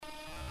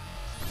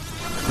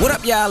What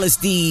up, y'all? It's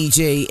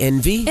DJ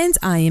Envy. And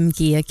I am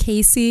Gia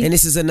Casey. And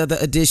this is another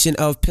edition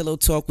of Pillow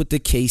Talk with the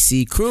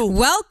KC crew.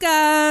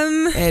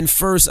 Welcome. And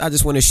first, I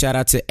just want to shout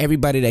out to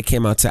everybody that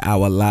came out to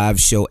our live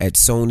show at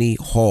Sony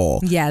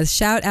Hall. Yes,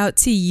 shout out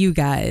to you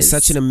guys.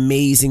 Such an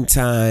amazing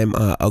time.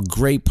 A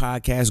great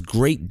podcast,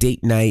 great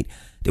date night.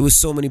 There was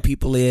so many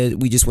people there.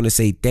 We just want to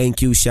say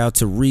thank you. Shout out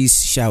to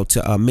Reese. Shout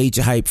out to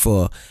Major Hype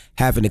for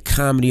having a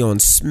comedy on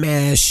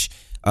Smash.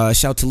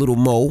 Shout out to Little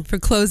Mo for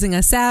closing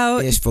us out.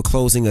 Yes, for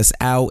closing us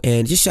out.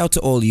 And just shout out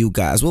to all of you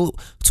guys. We'll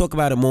talk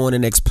about it more in the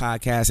next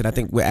podcast. And I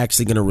think we're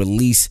actually going to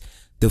release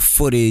the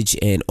footage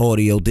and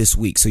audio this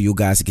week, so you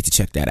guys get to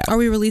check that out. Are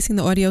we releasing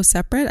the audio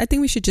separate? I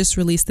think we should just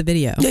release the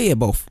video. Yeah,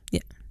 both.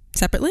 Yeah,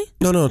 separately?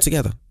 No,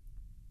 together.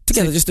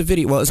 Together, just the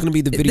video. Well, it's going to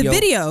be the video. The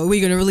video.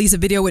 We're going to release a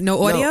video with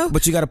no audio? No,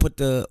 but you got to put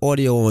the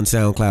audio on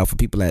SoundCloud for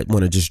people that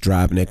want to just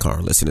drive in their car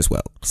and listen as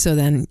well. So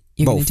then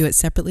you're going to do it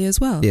separately as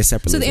well? Yeah,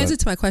 separately. So the answer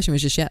to my question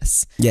was just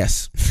yes.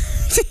 Yes.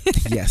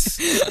 Yes.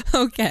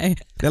 Okay.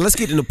 Now let's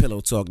get into Pillow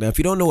Talk. Now, if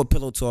you don't know what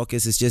Pillow Talk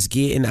is, it's just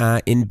Gia and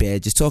I in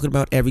bed, just talking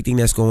about everything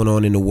that's going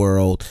on in the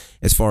world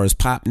as far as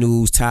pop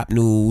news, top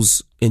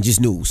news, and just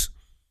news.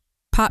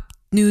 Pop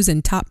news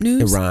and top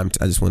news? It rhymed.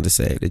 I just wanted to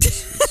say it.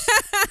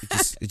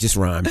 It just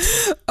rhymed.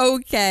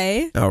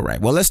 Okay. All right.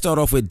 Well, let's start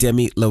off with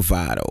Demi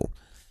Lovato.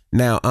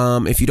 Now,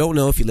 if you don't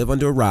know, if you live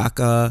under a rock,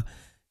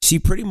 she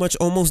pretty much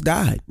almost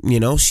died. You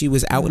know, she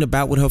was out and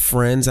about with her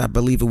friends. I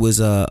believe it was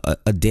a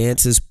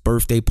dancer's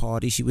birthday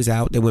party. She was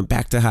out. They went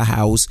back to her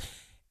house,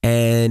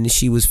 and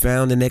she was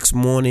found the next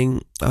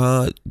morning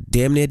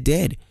damn near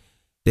dead.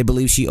 They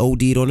believe she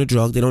OD'd on a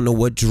drug. They don't know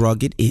what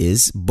drug it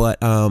is, but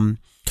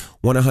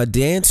one of her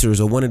dancers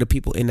or one of the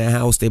people in the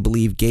house, they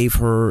believe, gave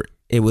her,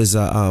 it was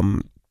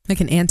like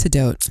an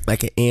antidote.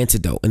 Like an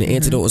antidote. And the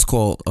antidote was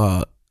called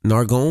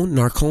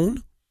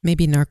Narcone?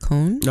 Maybe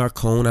Narcone?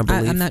 Narcone, I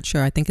believe. I'm not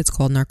sure. I think it's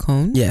called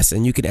Narcone. Yes,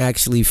 and you can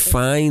actually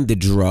find the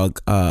drug.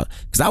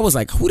 Because I was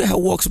like, who the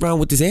hell walks around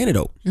with this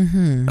antidote?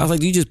 Mm-hmm. I was like,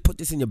 do you just put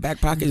this in your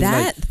back pocket?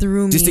 That like,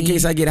 threw me just in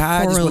case I get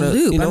high. for just wanna, a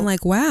loop. You know? I'm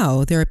like,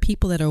 wow, there are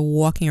people that are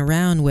walking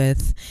around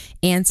with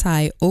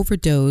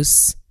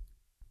anti-overdose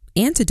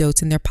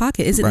antidotes in their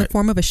pocket. Is it in the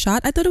form of a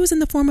shot? I thought it was in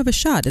the form of a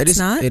shot. It's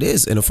not? It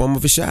is in the form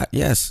of a shot,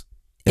 yes.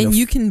 And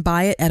you can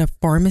buy it at a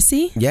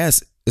pharmacy?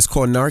 Yes. It's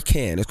called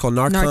Narcan. It's called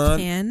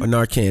Narcan or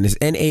Narcan. It's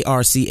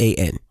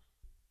Narcan.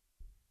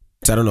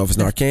 So I don't know if it's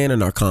Narcan or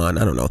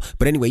Narcan. I don't know.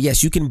 But anyway,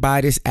 yes, you can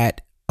buy this at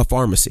a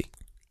pharmacy.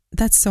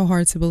 That's so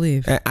hard to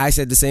believe. And I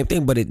said the same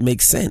thing, but it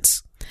makes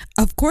sense.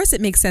 Of course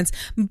it makes sense.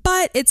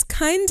 But it's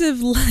kind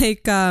of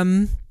like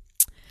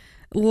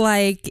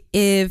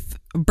if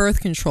birth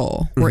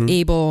control were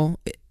able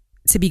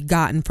to be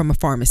gotten from a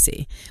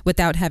pharmacy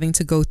without having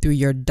to go through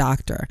your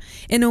doctor.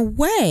 In a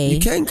way... You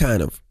can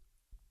kind of.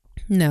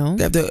 No.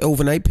 They have the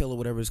overnight pill or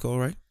whatever it's called,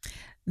 right?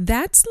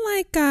 That's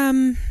like,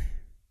 I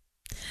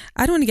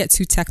don't want to get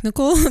too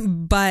technical,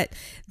 but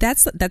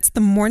that's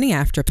the morning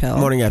after pill.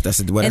 Morning after. I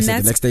said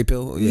the next day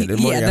pill?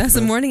 Yeah, that's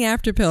the morning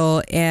after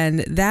pill. And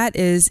that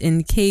is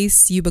in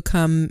case you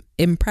become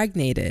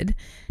impregnated.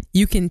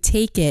 You can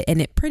take it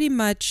and it pretty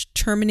much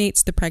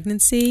terminates the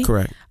pregnancy.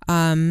 Correct.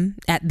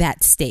 At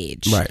that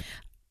stage. Right.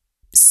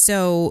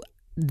 So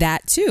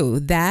that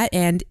too. That,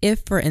 and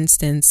if, for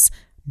instance,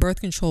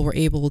 birth control were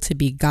able to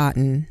be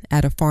gotten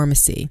at a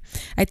pharmacy,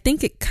 I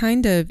think it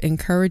kind of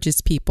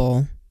encourages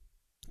people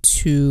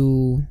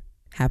to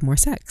have more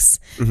sex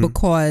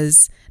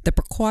because the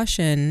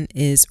precaution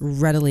is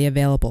readily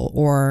available,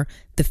 or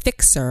the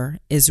fixer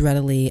is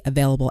readily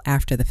available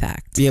after the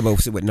fact. Yeah, but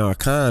with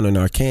Narcan or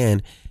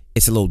Narcan,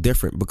 it's a little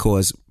different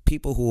because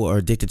people who are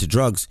addicted to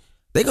drugs,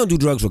 they're going to do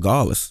drugs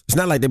regardless. It's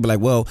not like they'll be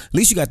like, well, at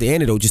least you got the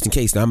antidote just in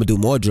case. Now I'm going to do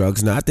more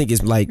drugs. No, I think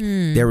it's like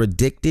they're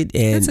addicted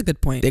and that's a good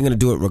point. They're going to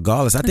do it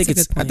regardless. I think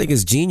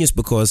it's genius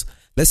because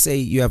let's say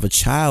you have a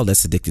child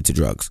that's addicted to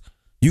drugs.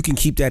 You can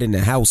keep that in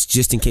the house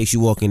just in case you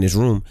walk in this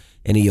room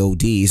and he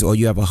ODs, or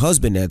you have a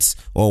husband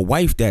or a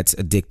wife that's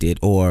addicted,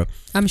 or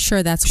I'm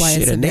sure that's why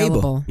it's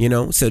available. Neighbor, you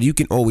know, so you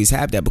can always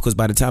have that because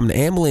by the time the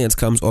ambulance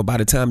comes or by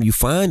the time you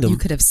find them, you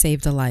could have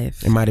saved a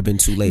life. It might have been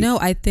too late. No,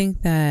 I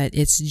think that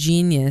it's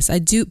genius. I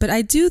do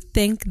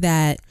think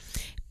that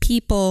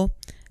people,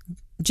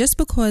 just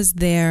because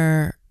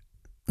they're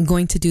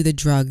going to do the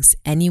drugs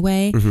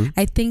anyway,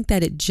 I think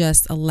that it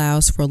just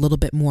allows for a little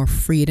bit more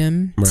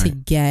freedom to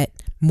get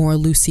more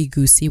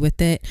loosey-goosey with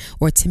it,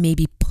 or to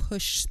maybe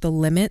push the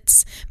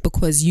limits,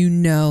 because you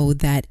know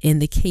that in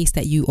the case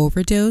that you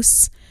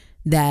overdose,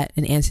 that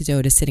an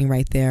antidote is sitting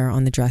right there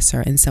on the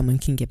dresser and someone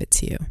can give it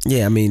to you.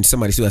 Yeah, I mean,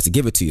 somebody still has to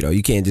give it to you though.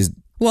 You can't just...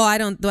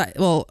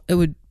 Well, it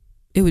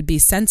would be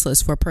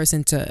senseless for a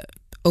person to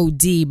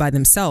OD by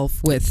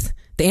themselves with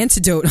the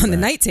antidote on the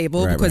night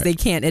table because they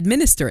can't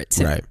administer it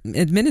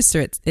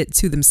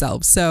to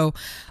themselves. So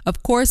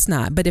of course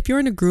not. But if you're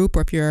in a group,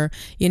 or if you're,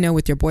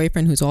 with your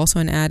boyfriend who's also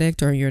an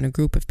addict, or you're in a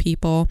group of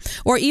people,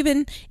 or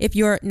even if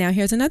you're, now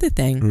here's another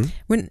thing.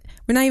 We're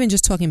not even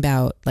just talking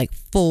about like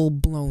full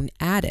blown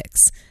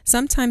addicts.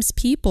 Sometimes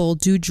people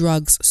do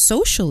drugs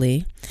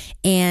socially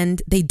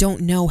and they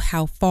don't know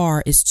how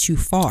far is too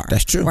far.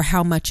 That's true. Or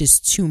how much is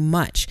too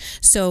much.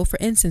 So for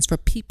instance, for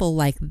people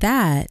like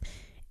that,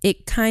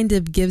 it kind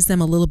of gives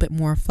them a little bit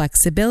more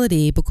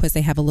flexibility because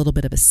they have a little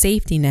bit of a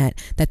safety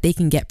net that they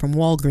can get from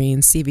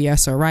Walgreens,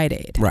 CVS, or Rite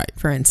Aid,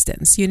 for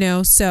instance,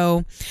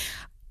 So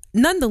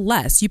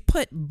nonetheless, you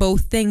put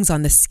both things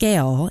on the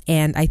scale,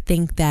 and I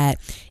think that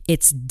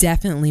it's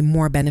definitely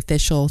more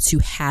beneficial to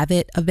have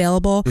it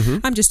available.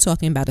 I'm just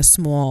talking about a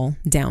small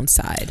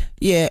downside.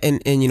 Yeah,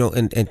 and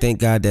thank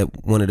God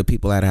that one of the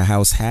people at her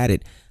house had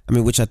it. I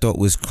mean, which I thought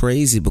was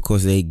crazy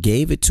because they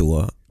gave it to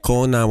her,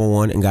 called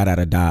 911, and got out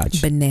of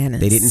Dodge.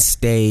 Bananas. They didn't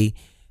stay.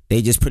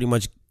 They just pretty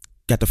much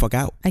got the fuck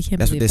out. I can't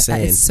That's believe what they're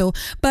saying. So,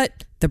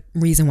 but the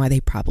reason why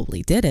they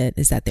probably did it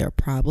is that they were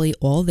probably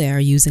all there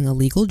using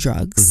illegal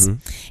drugs,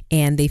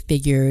 and they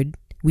figured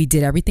we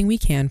did everything we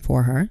can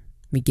for her.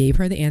 We gave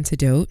her the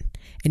antidote,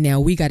 and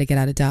now we got to get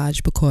out of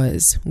Dodge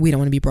because we don't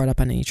want to be brought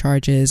up on any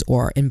charges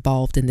or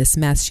involved in this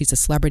mess. She's a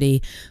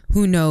celebrity.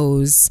 Who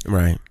knows,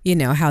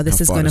 how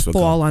this is going to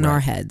fall on our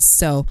heads.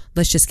 So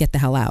let's just get the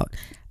hell out.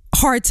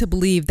 Hard to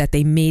believe that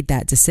they made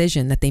that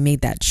decision, that they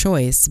made that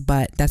choice,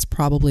 but that's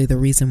probably the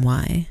reason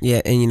why.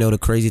 Yeah, and the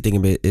crazy thing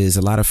about it is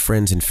a lot of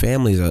friends and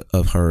families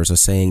of hers are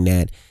saying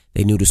that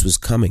they knew this was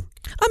coming.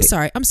 I'm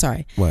sorry.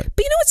 What?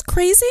 But you know what's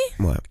crazy?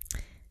 What?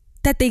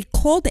 That they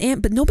called the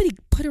aunt, but nobody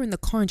put her in the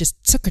car and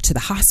just took her to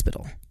the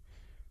hospital.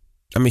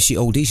 I mean, she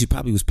OD. She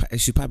probably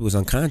was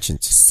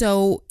unconscious.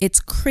 So it's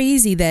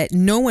crazy that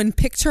no one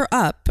picked her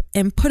up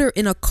and put her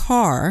in a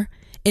car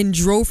and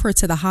drove her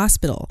to the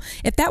hospital.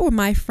 If that were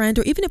my friend,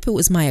 or even if it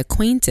was my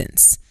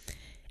acquaintance,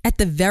 at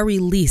the very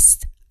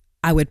least,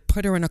 I would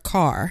put her in a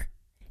car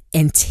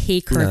and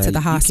take her to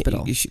the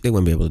hospital. They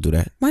wouldn't be able to do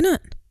that. Why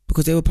not?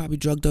 Because they were probably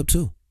drugged up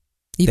too.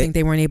 You think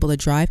they weren't able to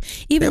drive?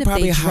 Even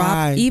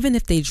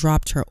if they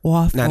dropped her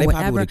off, they whatever,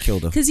 probably would have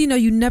killed her. Because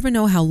you never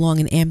know how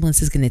long an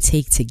ambulance is going to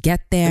take to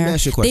get there. Let me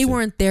ask you a question. They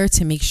weren't there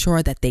to make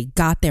sure that they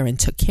got there and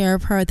took care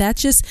of her. That's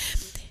just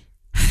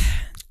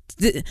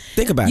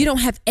think about it. You don't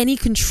have any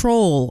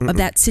control of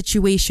that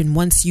situation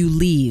once you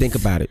leave. Think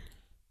about it.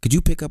 Could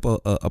you pick up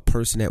a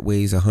person that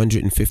weighs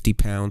 150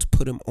 pounds,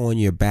 put him on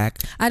your back?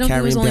 I don't think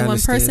there was only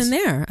one person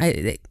there.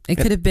 It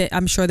could have been,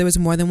 I'm sure there was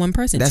more than one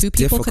person. That's Two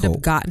people difficult. could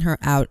have gotten her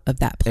out of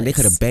that place. And they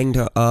could have banged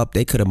her up.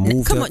 They could have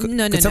moved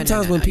her.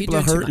 Sometimes when people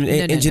are hurt and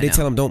injured, they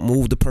tell them don't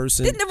move the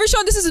person. Never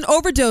shown this is an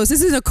overdose.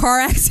 This is a car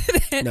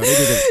accident. No,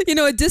 they didn't.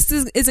 A disc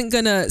isn't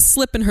going to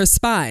slip in her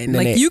spine.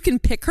 You can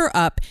pick her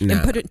up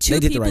and put her, two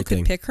people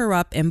could pick her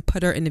up and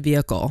put her in a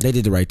vehicle. They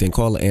did the right thing.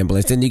 Call the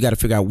ambulance. Then you got to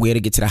figure out where to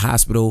get to the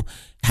hospital,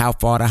 how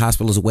far the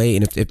hospital is away,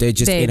 and if they're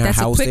just in her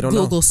house, they don't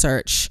know. That's a quick Google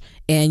search,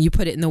 and you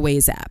put it in the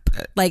Waze app.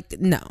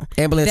 No.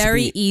 Ambulance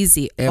very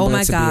easy. Oh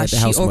my gosh,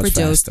 she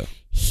overdosed.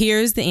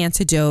 Here's the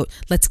antidote.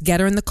 Let's get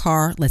her in the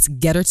car. Let's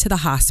get her to the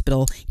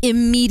hospital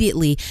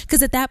immediately.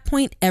 Because at that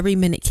point, every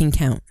minute can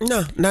count.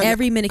 No,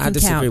 every minute can count. I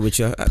disagree with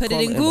you. Put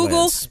it in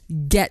Google,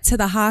 get to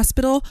the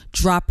hospital,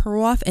 drop her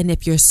off, and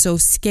if you're so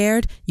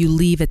scared, you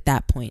leave at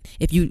that point.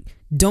 If you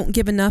don't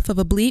give enough of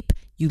a bleep,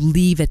 you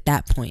leave at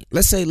that point.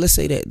 Let's say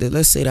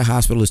the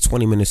hospital is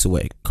 20 minutes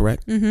away,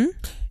 correct? Mm-hmm.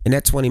 In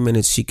that 20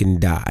 minutes, she can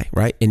die,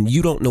 right? And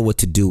you don't know what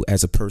to do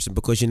as a person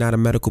because you're not a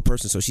medical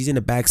person. So she's in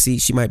the back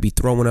seat. She might be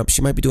throwing up.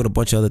 She might be doing a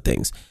bunch of other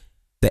things.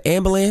 The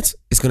ambulance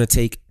is going to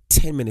take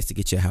 10 minutes to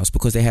get to your house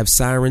because they have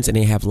sirens and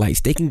they have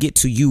lights. They can get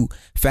to you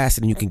faster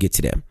than you can get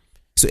to them.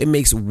 So it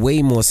makes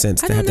way more sense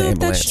to have the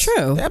ambulance. That's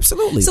true.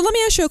 Absolutely. So let me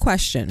ask you a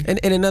question. And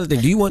another thing,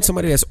 do you want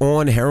somebody that's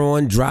on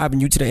heroin driving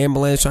you to the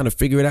ambulance trying to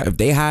figure it out if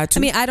they high too?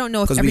 I mean, I don't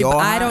know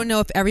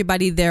if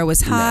everybody there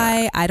was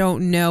high. I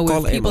don't know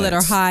if people that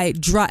are high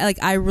drive.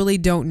 I really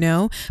don't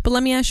know. But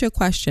let me ask you a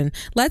question.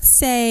 Let's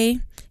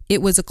say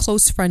it was a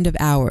close friend of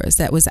ours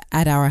that was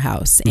at our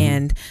house,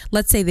 and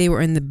let's say they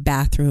were in the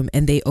bathroom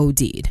and they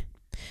OD'd.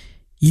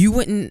 You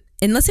wouldn't,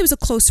 unless it was a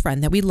close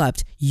friend that we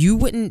loved, you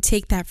wouldn't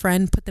take that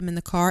friend, put them in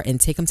the car,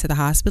 and take them to the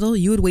hospital.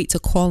 You would wait to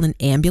call an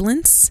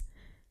ambulance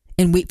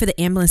and wait for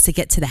the ambulance to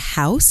get to the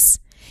house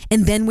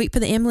and then wait for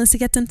the ambulance to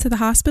get them to the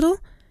hospital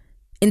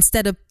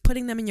instead of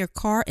putting them in your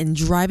car and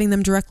driving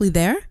them directly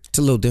there? It's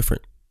a little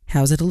different.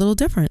 How's it a little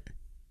different?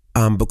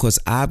 Because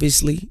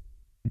obviously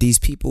these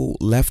people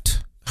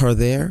left her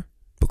there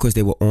because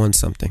they were on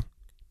something.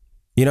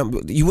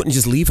 You wouldn't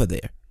just leave her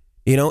there.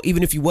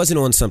 Even if you wasn't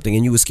on something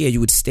and you were scared, you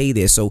would stay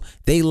there. So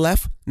they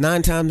left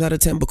 9 times out of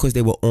 10 because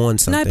they were on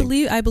something.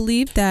 And I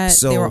believe that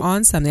they were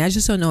on something. I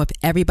just don't know if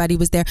everybody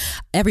was there.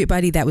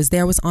 Everybody that was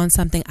there was on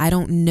something. I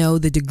don't know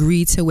the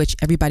degree to which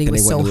everybody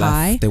was so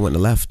high. They wouldn't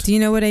have left. Do you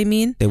know what I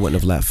mean? They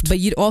wouldn't have left. But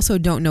you also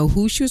don't know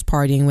who she was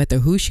partying with or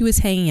who she was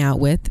hanging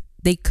out with.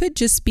 They could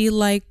just be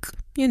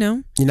you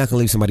know, you're not gonna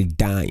leave somebody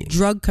dying.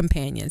 Drug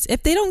companions.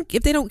 If they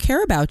don't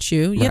care about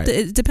you, you have to,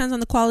 it depends on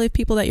the quality of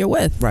people that you're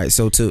with. Right.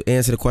 So to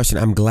answer the question,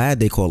 I'm glad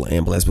they call an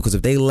ambulance, because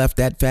if they left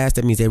that fast,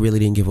 that means they really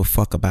didn't give a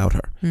fuck about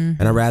her.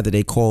 And I'd rather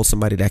they call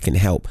somebody that can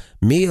help.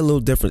 Me, a little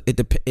different.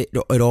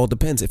 It all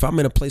depends. If I'm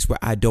in a place where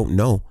I don't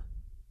know,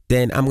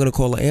 then I'm gonna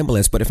call an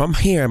ambulance. But if I'm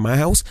here in my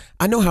house,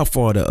 I know how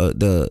far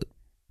the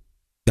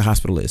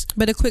hospital is.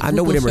 But a quick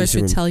Google search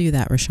would tell you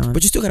that, Rashawn.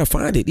 But you still gotta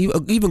find it.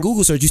 Even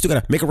Google search, you still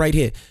gotta make a right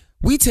here.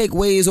 We take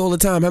ways all the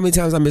time. How many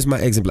times I miss my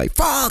exit? Like,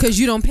 fuck. Because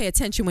you don't pay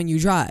attention when you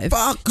drive.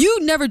 Fuck. You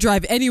never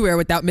drive anywhere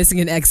without missing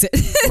an exit.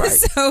 Right.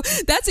 So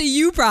that's a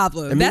you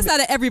problem. That's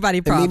not an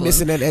everybody problem. And me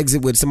missing that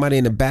exit with somebody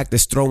in the back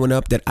that's throwing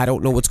up that I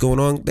don't know what's going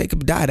on, they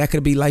could die. That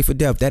could be life or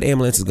death. That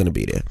ambulance is going to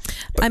be there.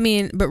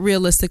 But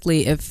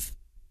realistically, if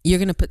you're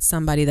going to put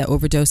somebody that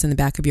overdosed in the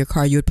back of your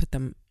car, you would put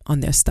them on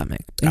their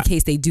stomach in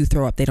case they do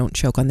throw up, they don't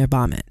choke on their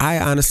vomit. I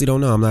honestly don't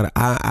know.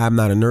 I'm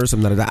not a nurse.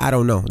 I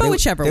don't know. But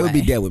whichever way. They would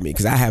be dead with me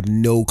because I have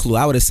no clue.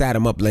 I would have sat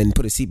them up and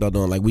put a seatbelt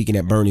on like Weekend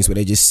at Bernie's where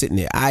they're just sitting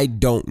there. I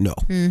don't know.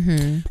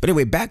 But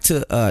anyway, back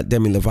to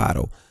Demi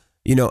Lovato.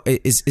 You know,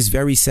 it's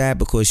very sad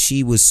because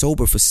she was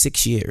sober for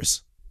 6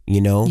 years,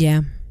 you know?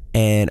 Yeah.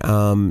 And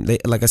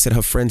like I said,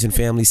 her friends and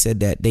family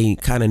said that they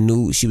kind of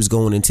knew she was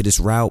going into this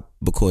route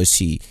because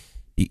she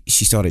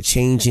started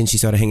changing. She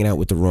started hanging out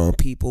with the wrong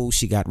people.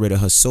 She got rid of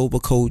her sober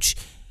coach.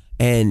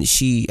 And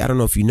I don't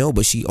know if you know,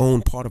 but she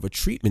owned part of a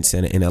treatment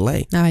center in LA.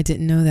 No, I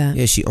didn't know that.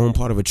 Yeah, she owned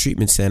part of a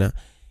treatment center.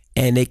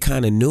 And they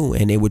kind of knew,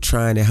 and they were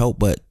trying to help,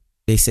 but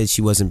they said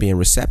she wasn't being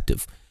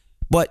receptive.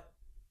 But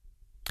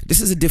this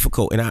is a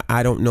difficult, and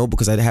I don't know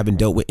because I haven't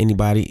dealt with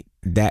anybody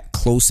that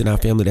close in our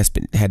family that's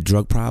had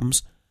drug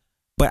problems.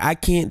 But I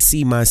can't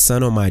see my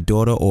son or my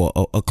daughter or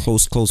a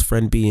close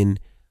friend being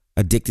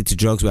addicted to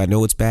drugs where I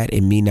know it's bad,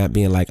 and me not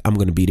being like, I'm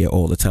going to be there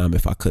all the time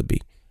if I could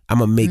be. I'm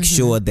going to make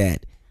sure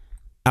that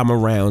I'm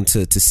around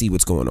to see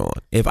what's going on.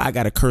 If I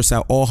got to curse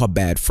out all her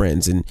bad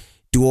friends and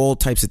do all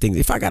types of things,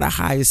 if I got to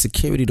hire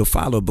security to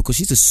follow her because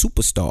she's a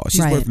superstar,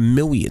 she's worth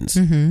millions,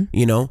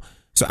 you know?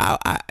 So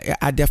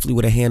I definitely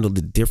would have handled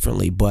it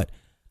differently. But,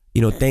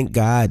 you know, thank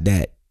God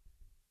that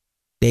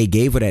they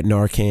gave her that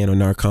Narcan or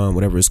Narcon,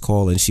 whatever it's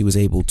called, and she was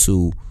able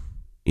to,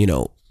 you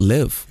know,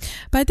 live.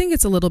 But I think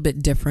it's a little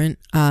bit different.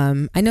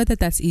 I know that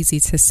that's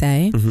easy to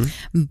say,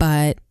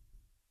 but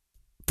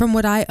from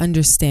what I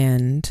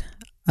understand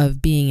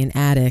of being an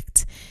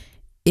addict,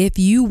 if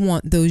you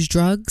want those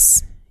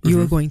drugs, you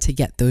are going to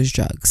get those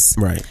drugs.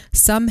 Right.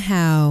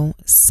 Somehow,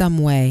 some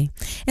way.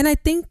 And I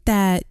think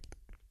that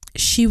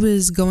she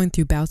was going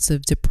through bouts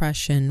of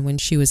depression when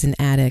she was an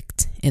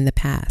addict in the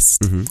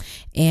past.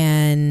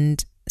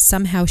 And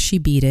somehow she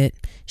beat it.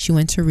 She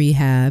went to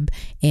rehab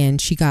and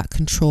she got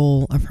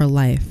control of her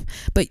life.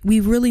 But we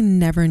really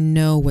never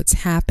know what's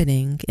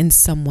happening in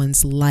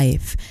someone's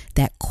life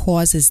that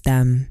causes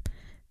them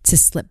to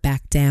slip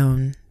back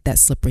down that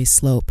slippery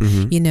slope.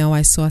 You know,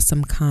 I saw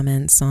some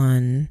comments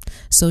on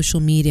social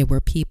media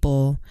where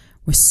people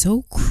were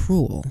so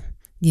cruel.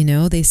 You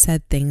know, they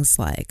said things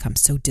like, I'm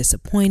so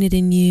disappointed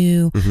in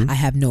you. I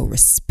have no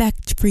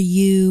respect for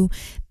you.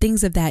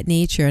 Things of that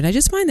nature. And I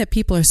just find that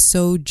people are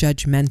so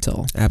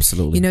judgmental.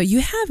 Absolutely. You know, you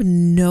have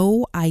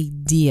no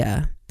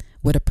idea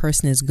what a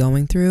person is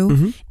going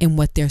through and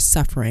what they're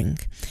suffering.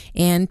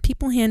 And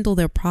people handle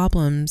their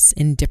problems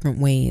in different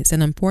ways.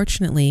 And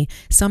unfortunately,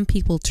 some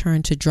people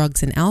turn to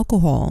drugs and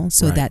alcohol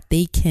so that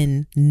they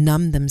can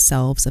numb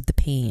themselves of the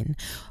pain,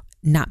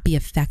 not be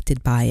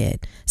affected by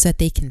it, so that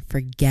they can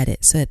forget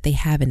it, so that they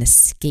have an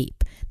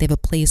escape. They have a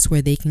place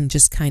where they can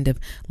just kind of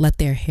let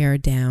their hair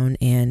down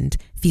and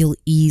feel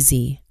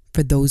easy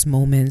for those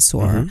moments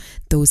or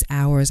those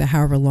hours or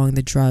however long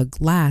the drug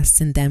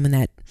lasts. And then when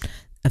that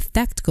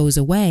effect goes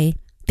away,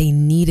 they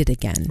need it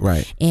again.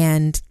 Right.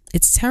 And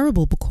it's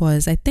terrible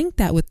because I think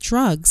that with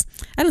drugs,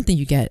 I don't think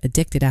you get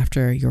addicted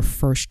after your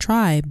first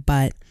try,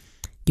 but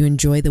you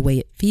enjoy the way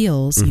it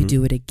feels, you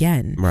do it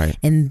again. Right.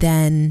 And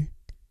then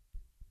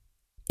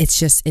it's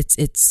just it's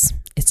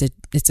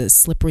a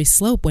slippery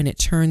slope when it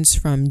turns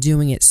from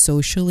doing it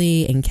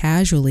socially and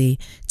casually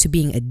to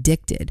being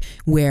addicted,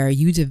 where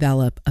you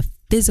develop a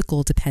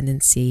physical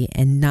dependency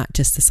and not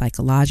just a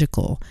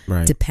psychological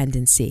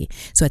dependency.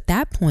 So at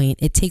that point,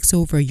 it takes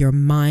over your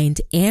mind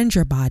and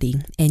your body,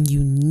 and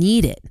you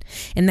need it.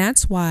 And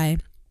that's why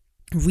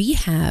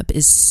rehab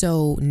is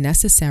so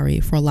necessary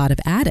for a lot of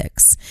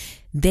addicts.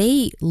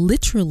 They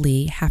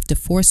literally have to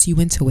force you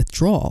into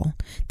withdrawal.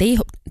 They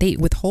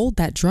withhold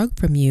that drug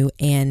from you,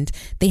 and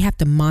they have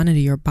to monitor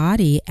your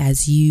body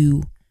as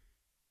you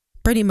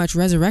pretty much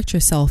resurrect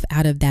yourself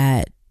out of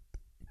the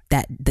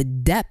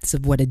depths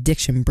of what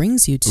addiction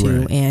brings you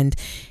to. And,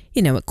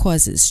 you know, it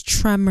causes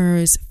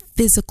tremors,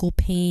 physical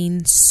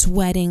pain,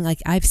 sweating.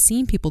 Like, I've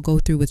seen people go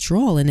through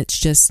withdrawal, and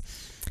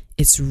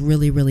it's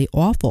really, really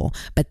awful.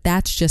 But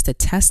that's just a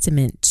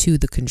testament to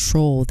the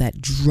control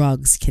that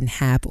drugs can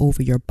have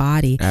over your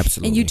body.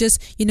 Absolutely. And you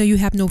just, you know, you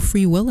have no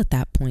free will at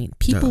that point.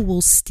 People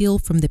will steal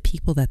from the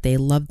people that they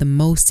love the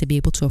most to be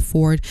able to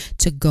afford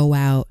to go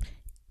out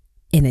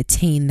and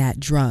attain that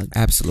drug.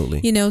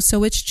 Absolutely. You know,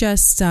 so it's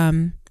just, I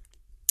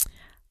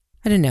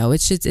don't know.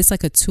 It's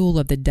like a tool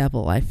of the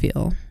devil, I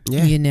feel,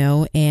 you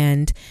know,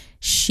 and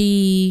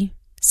she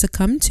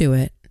succumbed to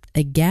it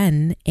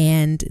again.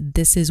 And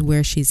this is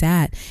where she's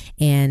at.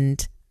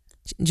 And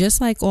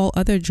just like all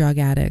other drug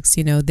addicts,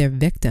 you know, they're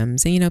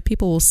victims. And, you know,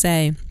 people will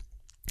say,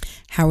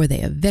 how are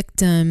they a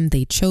victim?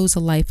 They chose a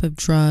life of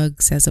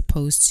drugs as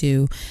opposed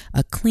to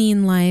a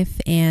clean life.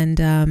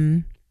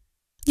 And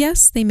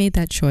yes, they made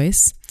that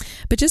choice.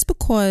 But just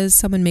because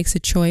someone makes a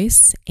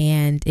choice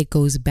and it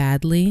goes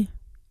badly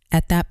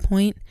at that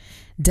point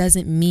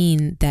doesn't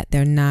mean that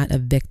they're not a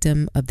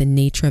victim of the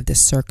nature of the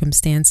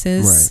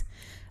circumstances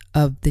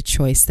of the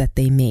choice that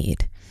they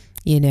made.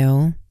 You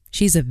know,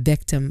 she's a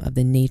victim of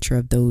the nature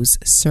of those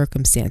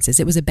circumstances.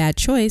 It was a bad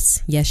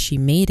choice. Yes, she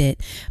made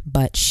it,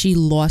 but she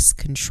lost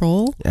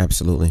control.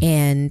 Absolutely.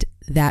 And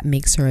that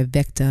makes her a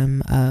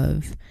victim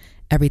of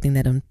everything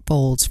that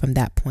unfolds from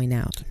that point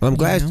out. Well,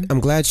 I'm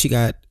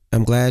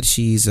glad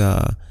she's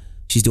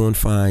doing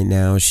fine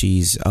now.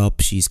 She's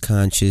up, she's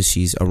conscious,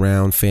 she's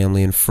around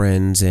family and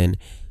friends, and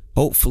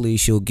hopefully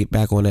she'll get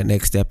back on that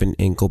next step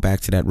and go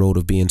back to that road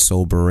of being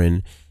sober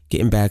and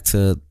getting back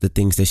to the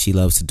things that she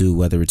loves to do,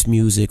 whether it's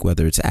music,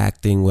 whether it's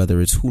acting, whether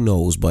it's who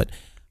knows. But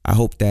I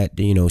hope that,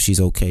 you know, she's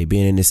okay.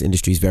 Being in this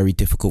industry is very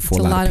difficult for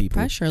a lot of people.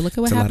 Pressure. Look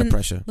at what happened.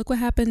 Look what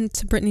happened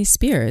to Britney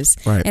Spears.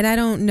 Right. And I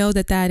don't know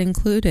that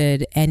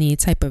included any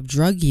type of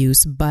drug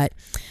use, but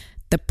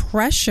the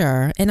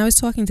pressure, and I was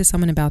talking to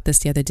someone about this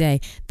the other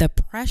day, the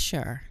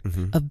pressure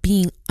of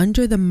being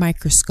under the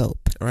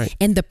microscope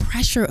and the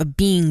pressure of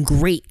being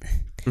great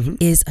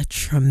is a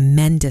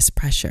tremendous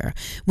pressure.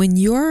 When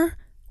you're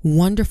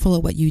wonderful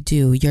at what you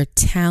do, you're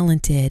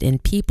talented,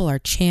 and people are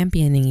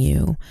championing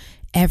you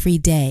every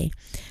day,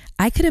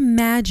 I could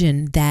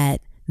imagine that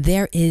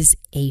there is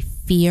a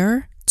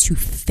fear to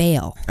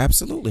fail.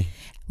 Absolutely.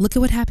 Look at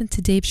what happened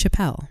to Dave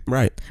Chappelle.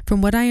 Right.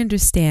 From what I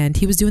understand,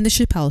 he was doing the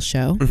Chappelle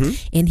show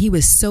and he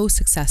was so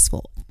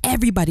successful.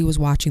 Everybody was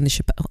watching the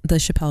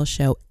Chappelle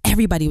show.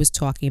 Everybody was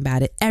talking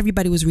about it.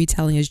 Everybody was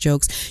retelling his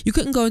jokes. You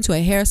couldn't go into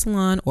a hair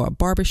salon or a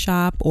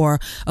barbershop or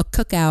a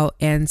cookout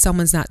and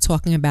someone's not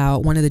talking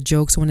about one of the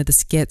jokes or one of the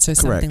skits or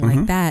something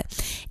like that.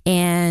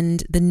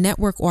 And the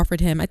network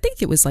offered him, I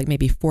think it was like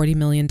maybe $40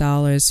 million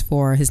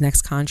for his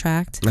next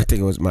contract. I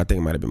think it might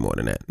have been more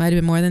than that. Might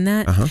have been more than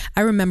that?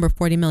 I remember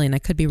 $40 million. I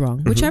could be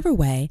wrong. Whichever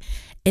way,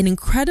 an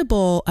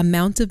incredible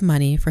amount of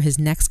money for his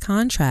next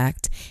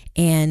contract,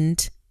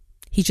 and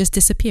he just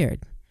disappeared.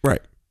 Right.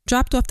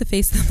 Dropped off the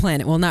face of the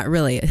planet. Well, not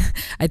really.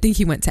 I think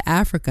he went to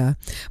Africa.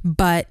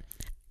 But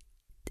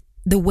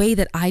the way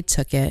that I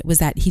took it was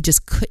that he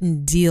just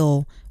couldn't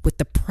deal with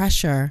the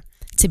pressure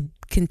to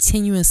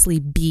continuously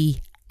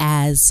be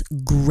as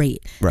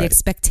great. Right. The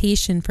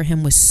expectation for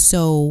him was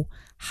so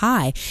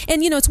high.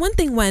 And, you know, it's one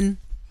thing when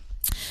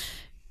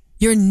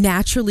you're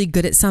naturally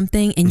good at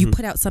something and you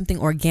put out something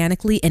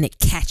organically and it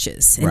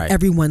catches and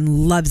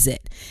everyone loves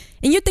it.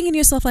 And you're thinking to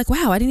yourself like,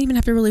 wow, I didn't even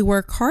have to really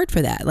work hard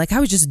for that. Like I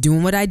was just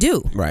doing what I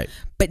do. Right.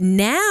 But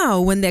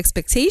now when the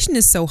expectation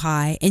is so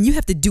high and you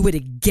have to do it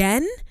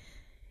again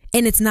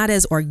and it's not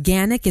as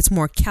organic, it's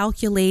more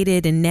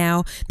calculated, and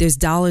now there's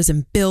dollars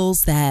and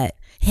bills that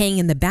hang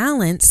in the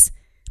balance.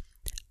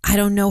 I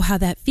don't know how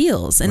that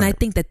feels. And I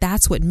think that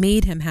that's what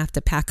made him have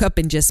to pack up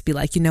and just be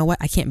like, you know what?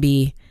 I can't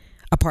be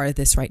a part of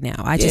this right now.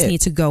 I just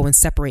need to go and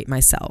separate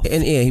myself.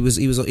 And he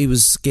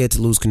was scared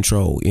to lose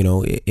control. You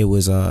know, they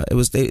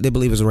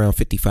believe it was around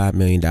 $55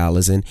 million,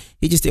 and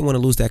he just didn't want to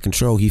lose that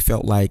control. He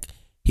felt like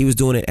he was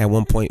doing it at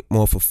one point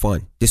more for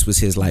fun. This was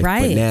his life.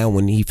 But now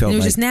when he felt it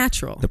was like just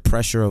natural, the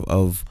pressure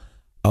of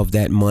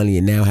that money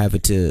and now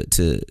having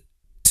to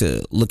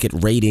look at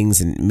ratings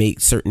and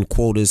make certain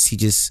quotas, he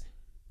just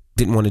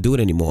didn't want to do it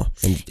anymore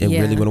and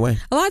really went away.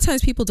 A lot of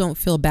times people don't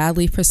feel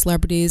badly for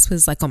celebrities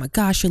because like, oh my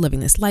gosh, you're living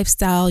this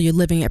lifestyle, you're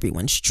living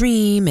everyone's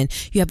dream, and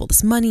you have all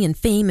this money and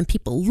fame and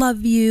people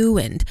love you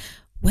and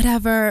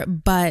whatever.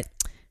 But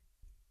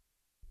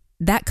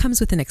that comes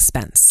with an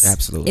expense.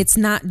 Absolutely. It's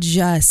not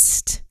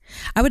just,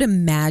 I would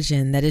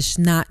imagine that it's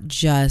not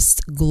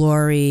just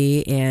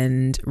glory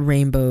and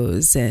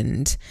rainbows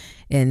and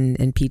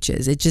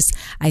peaches. It just,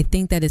 I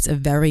think that it's a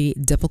very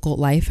difficult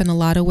life in a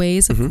lot of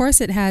ways. Of course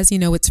it has, you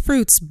know, its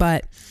fruits,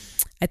 but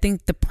I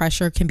think the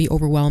pressure can be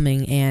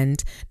overwhelming,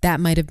 and that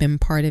might have been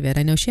part of it.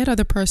 I know she had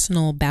other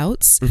personal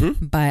bouts,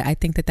 but I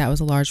think that was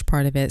a large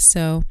part of it.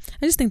 So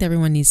I just think that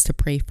everyone needs to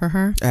pray for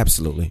her.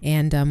 Absolutely.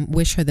 And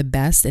wish her the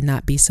best and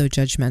not be so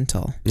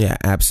judgmental. Yeah,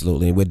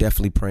 absolutely. We're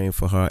definitely praying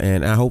for her,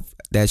 and I hope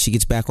that she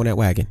gets back on that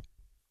wagon.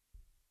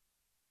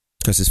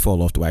 Because it's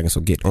fall off the wagon, so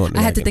get on the wagon.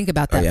 I had to think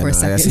about that for a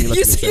second.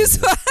 You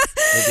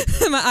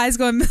saw my eyes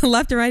going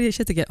left and right. She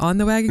had to get on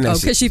the wagon?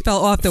 Because she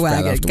fell off the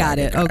wagon. Got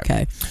it.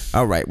 Okay.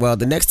 All right. Well,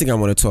 the next thing I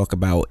want to talk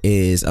about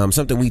is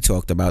something we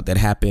talked about that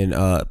happened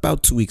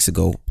about 2 weeks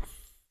ago.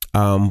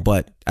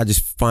 But I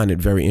just find it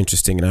very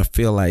interesting, and I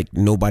feel like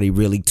nobody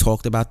really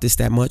talked about this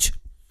that much.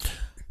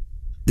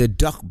 The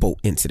duck boat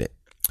incident.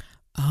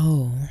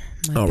 Oh,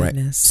 my All right.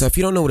 goodness. So if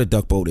you don't know what a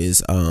duck boat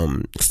is,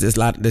 'cause there's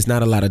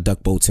not a lot of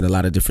duck boats in a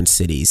lot of different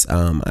cities.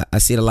 I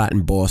see it a lot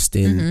in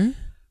Boston.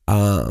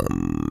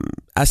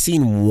 I've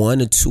seen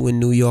one or two in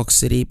New York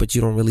City, but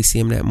you don't really see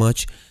them that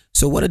much.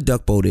 So what a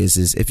duck boat is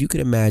if you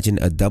could imagine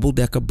a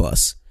double-decker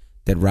bus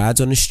that rides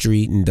on the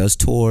street and does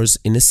tours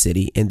in the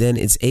city, and then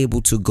it's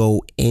able to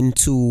go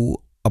into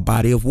a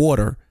body of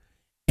water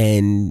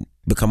and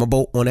become a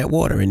boat on that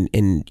water and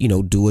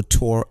do a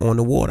tour on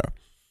the water.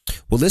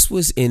 Well, this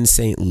was in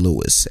St.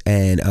 Louis,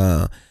 and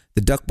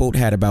the duck boat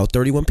had about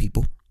 31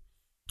 people,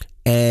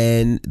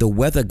 and the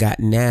weather got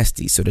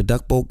nasty. So the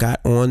duck boat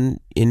got on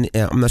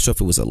I'm not sure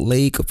if it was a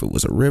lake or if it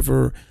was a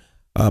river,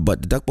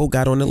 but the duck boat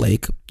got on the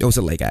lake. It was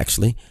a lake,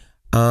 actually,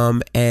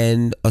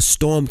 and a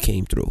storm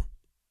came through.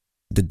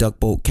 The duck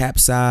boat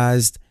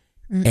capsized,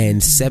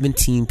 and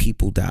 17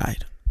 people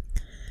died.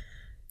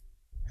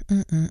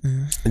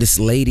 This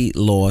lady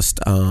lost,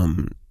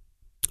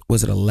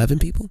 was it 11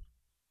 people?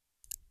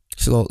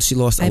 She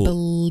lost. I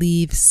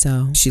believe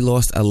so. She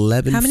lost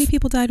 11. How many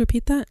people died?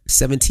 Repeat that.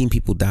 17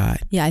 people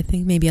died. Yeah, I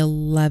think maybe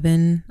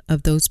 11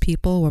 of those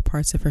people were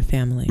parts of her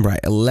family.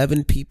 Right,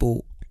 11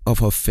 people of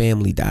her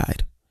family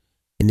died,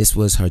 and this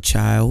was her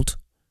child,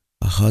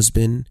 her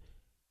husband,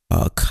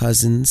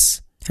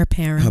 cousins, her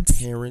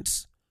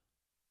parents.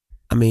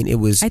 I mean, it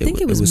was. I think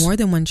it was more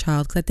than one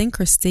child, because I think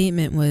her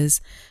statement was,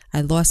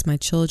 "I lost my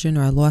children,"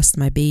 or "I lost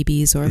my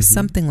babies," or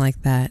something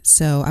like that.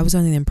 So I was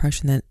under the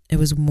impression that it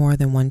was more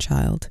than one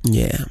child.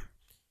 Yeah,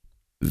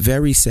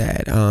 very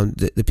sad.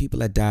 The people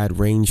that died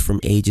ranged from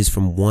ages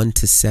from 1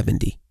 to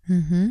 70.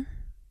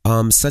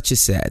 Such a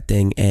sad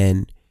thing.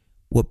 And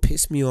what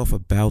pissed me off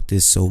about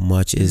this so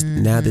much is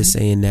now they're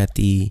saying that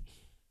the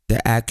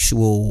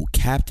actual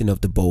captain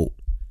of the boat,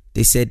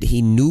 they said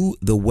he knew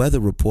the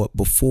weather report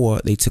before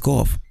they took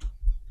off.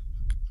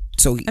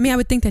 So, I mean, I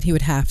would think that he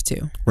would have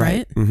to,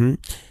 right?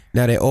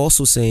 Now, they're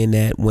also saying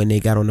that when they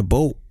got on the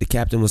boat, the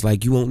captain was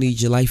like, "You won't need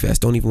your life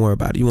vest. Don't even worry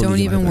about it. You won't Don't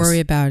need your even life worry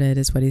vest." about it,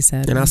 is what he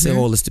said. And I'll say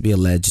all this to be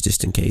alleged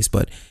just in case,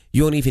 but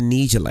you don't even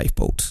need your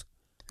lifeboats.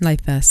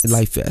 Life vests.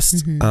 Life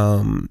vests.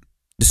 The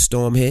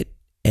storm hit,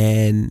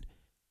 and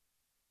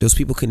those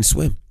people couldn't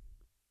swim.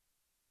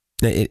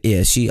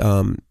 She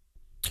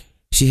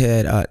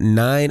had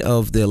 9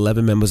 of the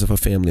 11 members of her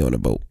family on the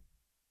boat.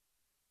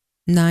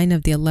 9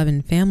 of the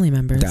 11 family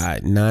members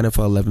died. 9 of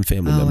her 11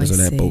 family members on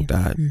that boat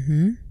died.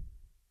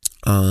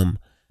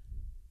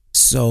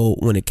 So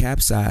when it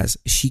capsized,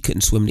 she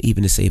couldn't swim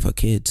even to save her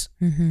kids.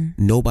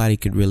 Nobody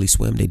could really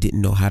swim. They didn't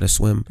know how to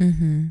swim.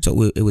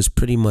 So it was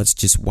pretty much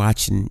just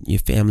watching your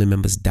family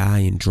members die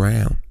and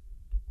drown.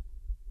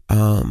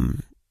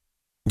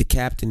 The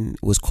captain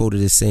was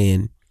quoted as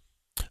saying,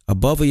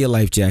 "Above are your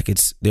life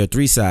jackets. There are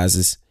 3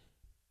 sizes.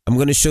 I'm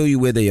going to show you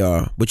where they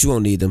are, but you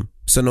won't need them.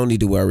 So no need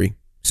to worry."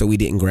 So we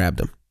didn't grab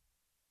them.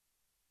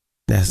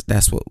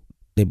 That's what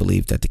they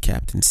believe that the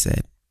captain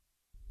said.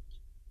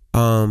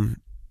 Now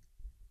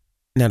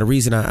the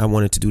reason I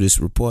wanted to do this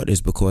report is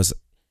because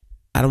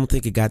I don't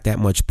think it got that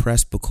much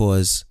press,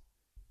 because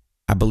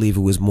I believe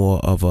it was more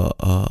of a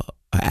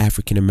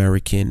African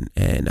American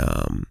and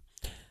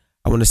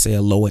I want to say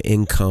a lower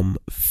income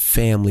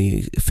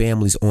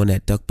families on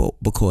that duck boat,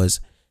 because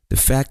the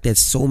fact that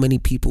so many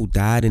people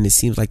died and it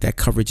seems like that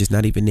coverage is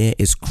not even there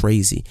is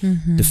crazy.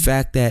 The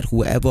fact that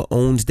whoever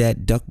owns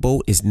that duck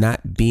boat is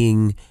not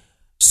being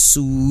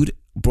sued,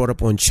 brought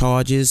up on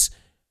charges,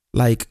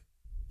 like,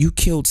 you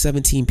killed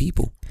 17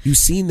 people. You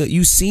seen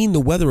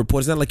the weather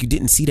report. It's not like you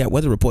didn't see that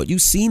weather report. You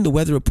seen the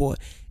weather report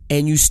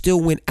and you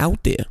still went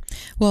out there.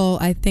 Well,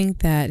 I think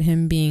that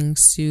him being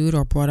sued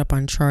or brought up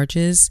on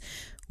charges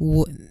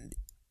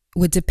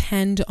would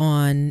depend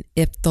on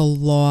if the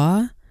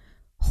law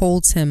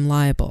holds him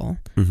liable.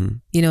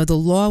 The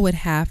law would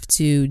have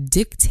to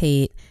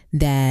dictate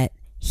that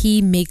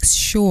he makes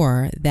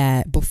sure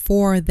that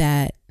before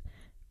that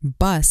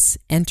bus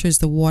enters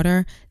the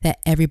water, that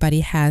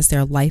everybody has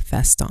their life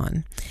vest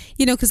on.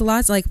 Because a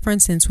lot, like, for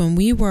instance, when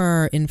we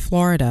were in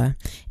Florida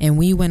and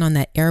we went on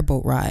that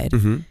airboat ride,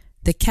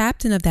 the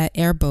captain of that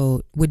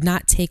airboat would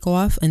not take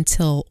off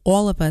until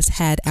all of us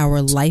had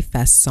our life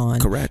vests on.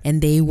 Correct.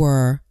 And they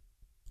were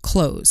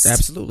closed.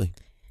 Absolutely.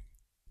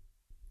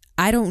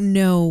 I don't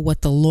know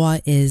what the law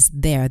is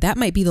there. That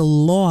might be the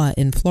law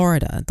in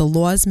Florida. The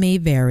laws may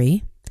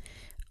vary,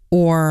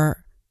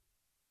 or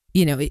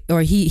he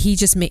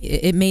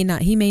may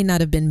not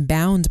have been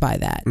bound by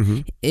that.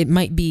 It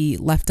might be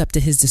left up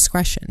to his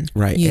discretion,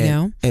 right?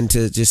 And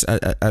to just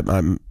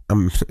I'm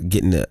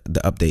getting the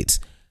updates.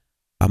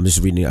 I'm just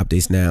reading the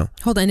updates now.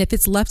 Hold on. If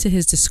it's left to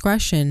his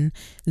discretion,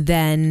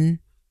 then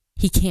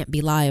he can't be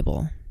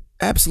liable.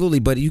 Absolutely,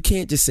 but you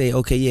can't just say,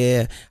 "Okay,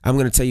 yeah, I'm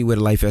going to tell you where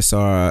the life vests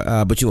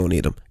are, but you won't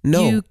need them."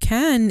 No, you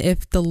can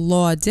if the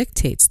law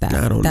dictates that.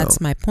 I don't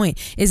That's know. my point.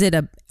 Is it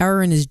an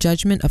error in his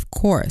judgment? Of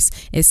course.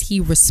 Is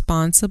he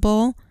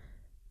responsible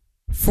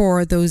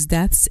for those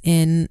deaths?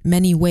 In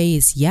many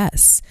ways,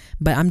 yes.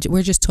 But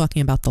we're just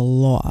talking about the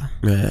law.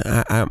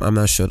 Yeah, I'm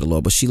not sure the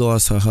law, but she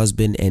lost her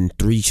husband and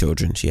 3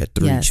 children. She had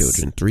 3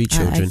 children. 3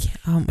 children.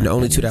 And the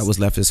only 2 that was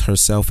left is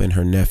herself and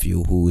her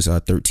nephew, who's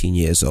 13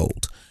 years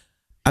old.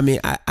 I mean,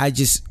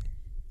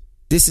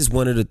 this is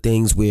one of the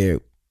things where,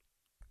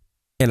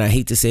 and I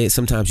hate to say it,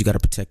 sometimes you got to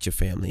protect your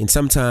family, and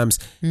sometimes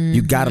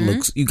you gotta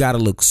look.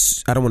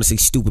 I don't want to say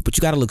stupid, but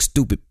you gotta look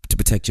stupid to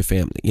protect your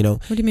family. You know.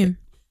 What do you mean?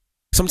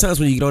 Sometimes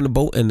when you get on the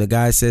boat and the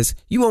guy says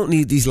you won't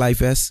need these life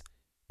vests,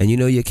 and you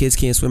know your kids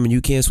can't swim and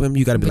you can't swim,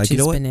 you got to be like, you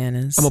know what?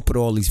 Bananas. I'm gonna put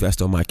all these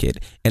vests on my kid,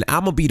 and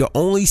I'm gonna be the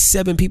only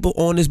 7 people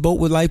on this boat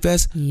with life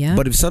vests. Yeah.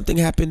 But if something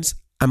happens,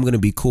 I'm gonna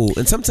be cool.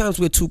 And sometimes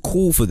we're too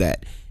cool for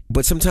that.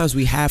 But sometimes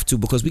we have to,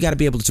 because we got to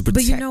be able to protect.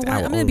 But you know what?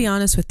 I'm going to be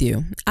honest with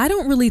you. I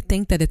don't really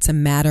think that it's a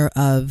matter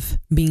of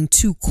being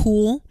too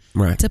cool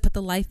to put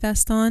the life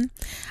vest on.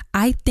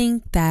 I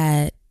think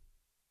that,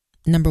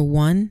 number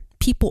one,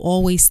 people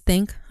always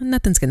think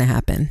nothing's going to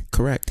happen.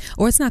 Correct.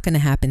 Or it's not going to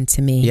happen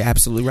to me. You're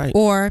absolutely right.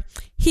 Or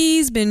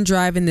he's been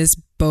driving this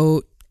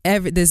boat,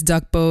 this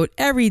duck boat,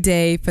 every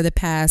day for the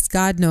past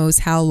God knows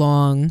how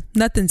long.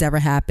 Nothing's ever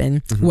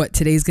happened. What,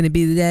 today's going to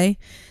be the day?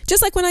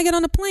 Just like when I get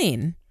on a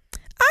plane.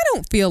 I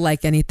don't feel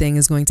like anything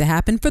is going to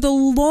happen for the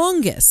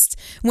longest.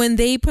 When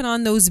they put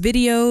on those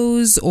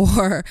videos,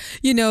 or,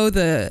 you know,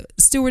 the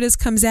stewardess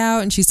comes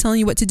out and she's telling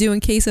you what to do in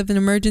case of an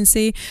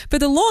emergency, for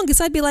the longest,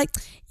 I'd be like,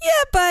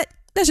 yeah, but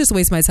that's just a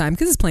waste of my time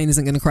because this plane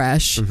isn't going to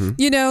crash.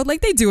 You know,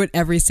 like they do it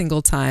every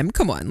single time.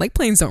 Come on, like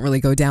planes don't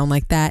really go down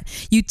like that.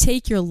 You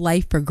take your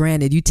life for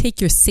granted. You take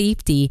your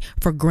safety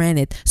for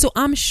granted. So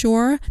I'm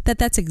sure that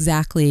that's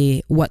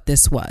exactly what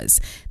this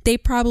was. They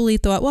probably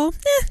thought, well,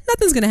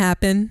 nothing's going to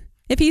happen.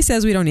 If he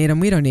says we don't need him,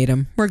 we don't need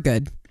him. We're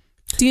good.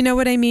 Do you know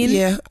what I mean?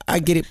 Yeah, I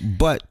get it.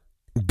 But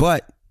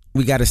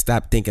we got to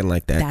stop thinking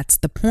like that. That's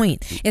the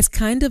point. It's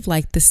kind of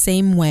like the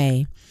same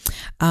way.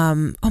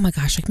 Oh my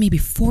gosh, like maybe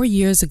 4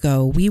 years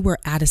ago, we were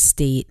out of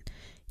state.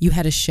 You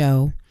had a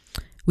show.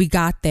 We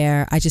got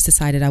there. I just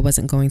decided I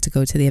wasn't going to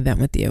go to the event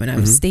with you, and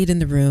I stayed in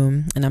the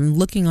room, and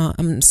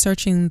I'm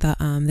searching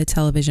the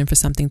television for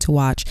something to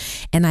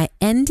watch, and I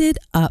ended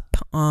up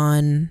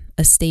on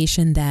a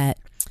station that,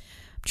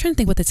 I'm trying to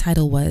think what the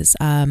title was,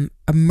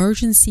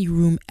 emergency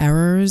room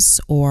errors,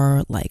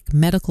 or like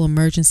medical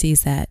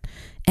emergencies that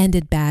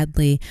ended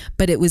badly,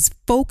 but it was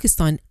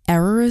focused on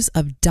errors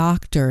of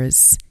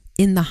doctors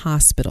in the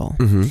hospital.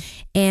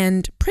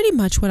 And pretty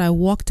much what I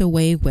walked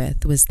away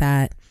with was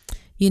that,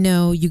 you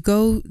know, you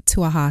go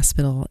to a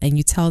hospital and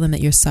you tell them that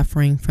you're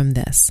suffering from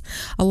this.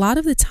 A lot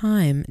of the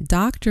time,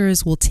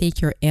 doctors will take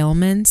your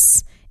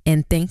ailments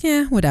and think,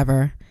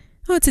 whatever.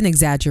 Oh, it's an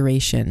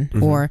exaggeration,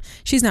 or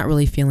she's not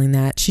really feeling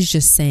that. She's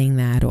just saying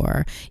that,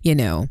 or, you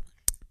know,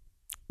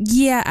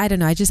 I don't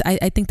know.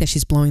 I think that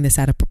she's blowing this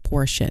out of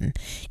proportion.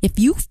 If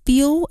you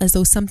feel as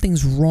though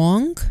something's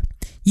wrong,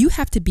 you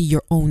have to be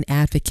your own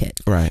advocate.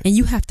 Right. And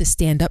you have to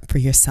stand up for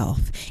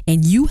yourself.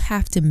 And you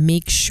have to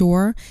make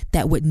sure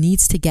that what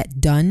needs to get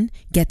done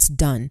gets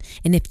done.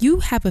 And if you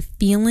have a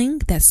feeling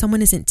that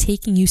someone isn't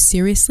taking you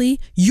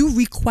seriously, you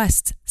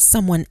request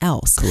someone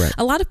else. Correct.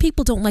 A lot of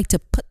people don't like to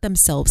put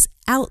themselves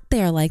out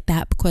there like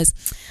that because,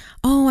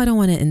 I don't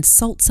want to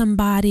insult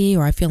somebody,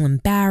 or I feel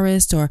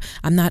embarrassed, or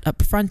I'm not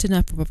upfront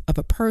enough of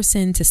a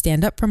person to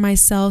stand up for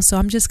myself. So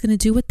I'm just going to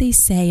do what they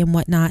say and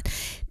whatnot.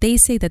 They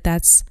say that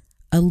that's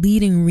a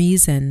leading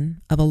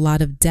reason of a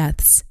lot of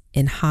deaths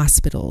in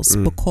hospitals,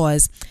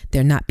 because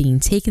they're not being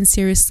taken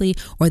seriously,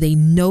 or they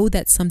know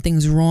that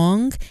something's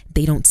wrong.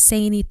 They don't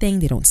say anything.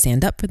 They don't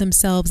stand up for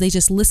themselves. They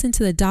just listen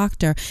to the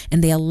doctor,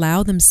 and they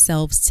allow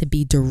themselves to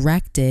be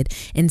directed.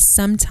 And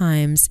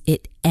sometimes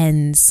it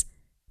ends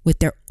with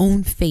their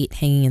own fate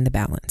hanging in the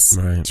balance.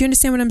 Right. Do you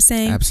understand what I'm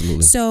saying?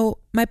 Absolutely. So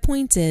my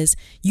point is,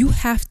 you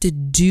have to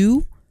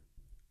do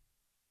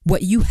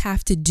what you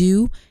have to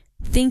do,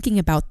 thinking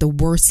about the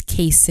worst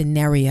case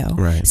scenario.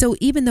 Right. So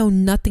even though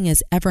nothing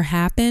has ever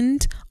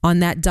happened on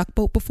that duck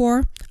boat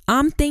before,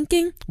 I'm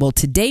thinking, well,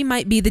 today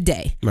might be the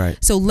day. Right.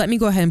 So let me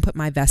go ahead and put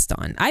my vest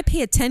on. I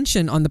pay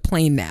attention on the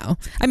plane now.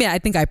 I mean, I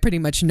think I pretty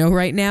much know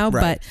right now,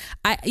 but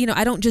I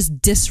don't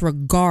just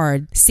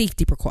disregard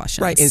safety precautions.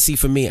 Right. And see,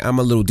 for me, I'm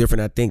a little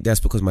different. I think that's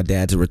because my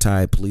dad's a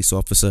retired police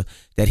officer,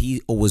 that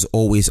he was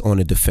always on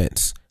the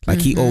defense.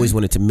 Like he always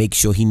wanted to make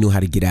sure he knew how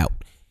to get out.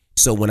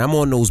 So when I'm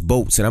on those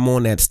boats and I'm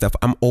on that stuff,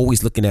 I'm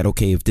always looking at,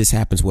 okay, if this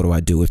happens, what do I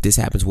do? If this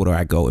happens, where do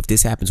I go? If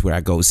this happens, where I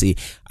go? See,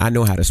 I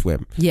know how to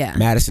swim. Yeah.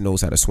 Madison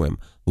knows how to swim.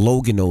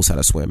 Logan knows how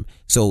to swim.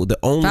 So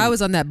if I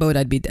was on that boat,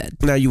 I'd be dead.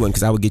 No, you wouldn't,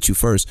 because I would get you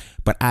first.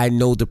 But I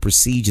know the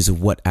procedures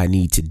of what I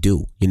need to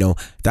do. You know,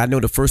 I know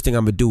the first thing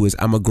I'm going to do is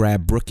I'm going to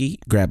grab Brookie,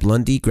 grab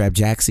Lundy, grab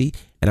Jaxie,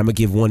 and I'm going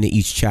to give one to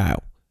each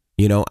child.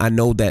 You know, I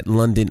know that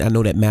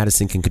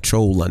Madison can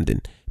control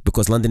London,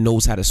 because London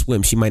knows how to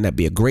swim. She might not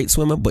be a great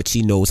swimmer, but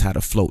she knows how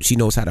to float. She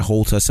knows how to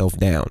hold herself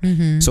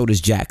down. So does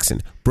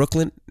Jackson.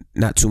 Brooklyn,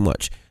 not too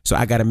much. So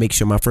I got to make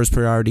sure my first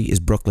priority is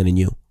Brooklyn and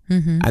you.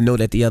 I know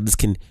that the others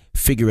can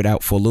figure it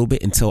out for a little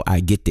bit until I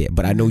get there.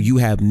 But I know you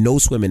have no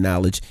swimming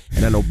knowledge,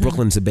 and I know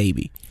Brooklyn's a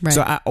baby. Right.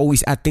 So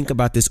I think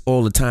about this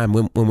all the time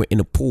when we're in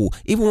a pool,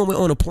 even when we're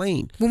on a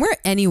plane. When we're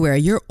anywhere,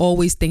 you're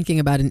always thinking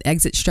about an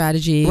exit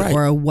strategy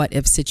or a what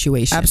if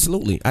situation.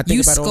 Absolutely. I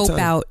think about it all the time. You scope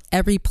out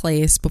every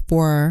place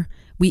before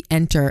we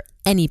enter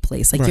any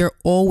place. Like you're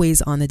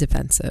always on the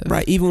defensive.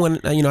 Right. Even when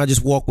I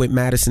just walk with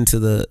Madison to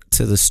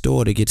the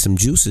store to get some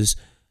juices,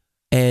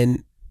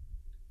 and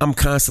I'm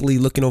constantly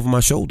looking over my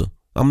shoulder.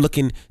 I'm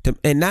looking to,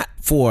 and not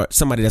for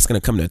somebody that's going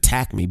to come to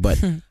attack me,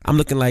 but I'm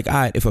looking like, all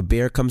right, if a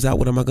bear comes out,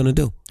 what am I going to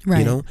do?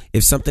 Right.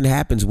 If something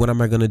happens, what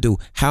am I going to do?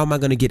 How am I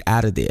going to get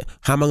out of there?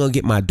 How am I going to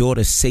get my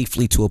daughter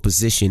safely to a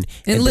position?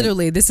 And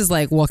literally, this is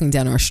like walking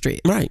down our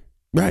street. Right.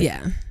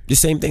 Yeah. The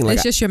same thing. Like,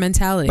 it's just your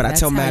mentality. But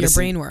that's how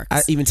Madison, your brain works.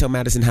 I even tell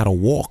Madison how to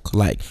walk.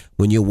 Like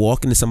when you're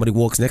walking and somebody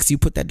walks next to you,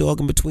 put that dog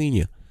in between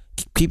you.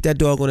 Keep that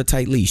dog on a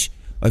tight leash.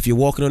 Or if you're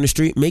walking on the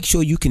street, make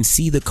sure you can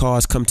see the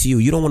cars come to you.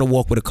 You don't want to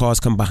walk where the cars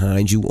come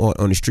behind you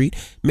on the street.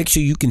 Make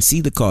sure you can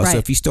see the cars. Right. So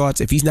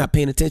if he's not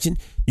paying attention,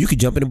 you could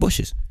jump in the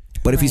bushes.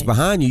 But if he's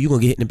behind you, you're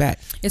going to get hit in the back.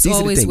 It's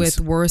always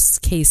with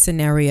worst case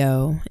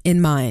scenario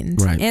in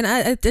mind. Right. And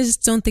I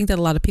just don't think that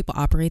a lot of people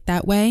operate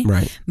that way.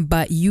 Right.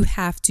 But you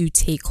have to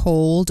take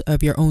hold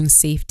of your own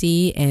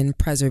safety and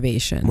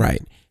preservation.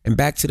 Right. And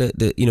back to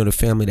the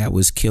family that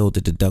was killed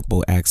at the duck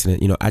boat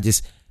accident, I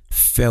just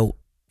felt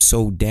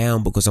so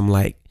down because I'm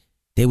like,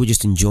 they were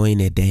just enjoying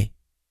their day.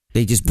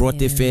 They just brought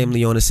their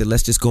family on and said,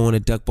 let's just go on a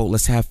duck boat.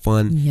 Let's have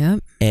fun.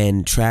 Yep.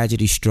 And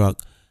tragedy struck.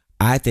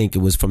 I think it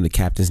was from the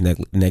captain's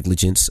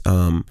negligence.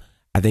 I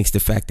think it's the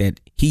fact that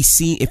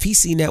if he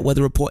seen that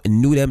weather report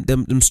and knew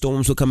them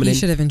storms were coming in, he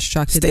should have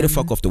instructed stay the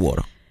fuck off the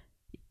water.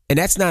 And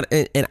that's not,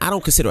 and I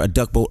don't consider a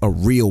duck boat a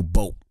real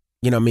boat.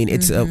 You know what I mean?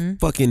 It's a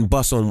fucking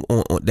bus on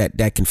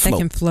that can float. That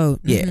can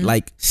float. Yeah,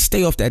 like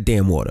stay off that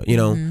damn water,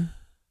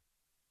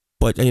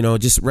 But,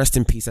 just rest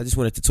in peace. I just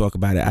wanted to talk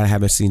about it. I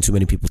haven't seen too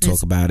many people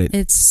talk about it.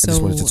 I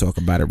just wanted to talk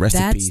about it. Rest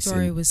in peace. That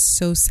story was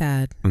so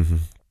sad. Mm-hmm.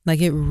 Like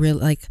it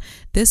really,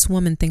 this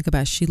woman, think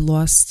about it, she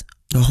lost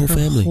her whole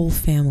family.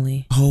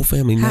 Whole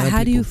family.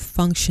 How do you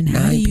function?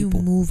 How do you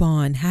move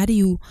on? How do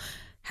you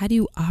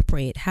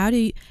operate? How do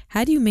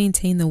you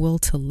maintain the will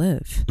to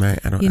live? Right.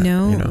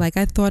 Like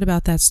I thought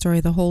about that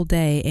story the whole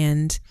day,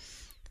 and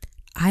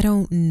I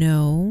don't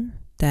know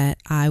that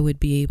I would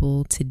be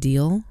able to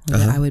deal, or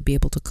that I would be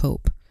able to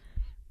cope.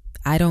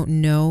 I don't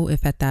know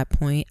if at that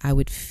point I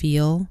would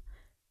feel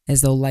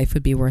as though life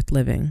would be worth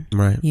living.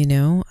 Right.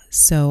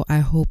 So I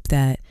hope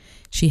that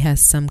she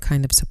has some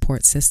kind of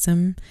support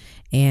system,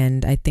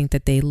 and I think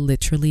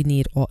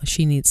that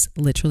she needs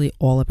literally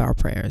all of our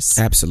prayers.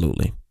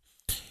 Absolutely.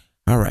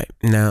 All right.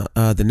 Now,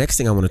 the next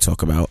thing I want to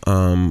talk about,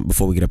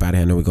 before we get up out of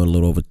here, I know we're going a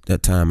little over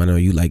time. I know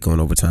you like going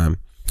over time.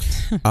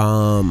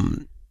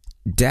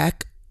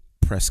 Dak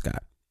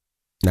Prescott.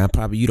 Now,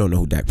 probably you don't know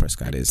who Dak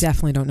Prescott is.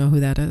 Definitely don't know who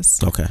that is.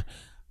 Okay.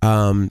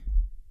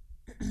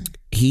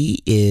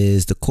 He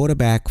is the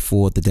quarterback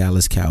for the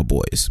Dallas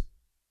Cowboys,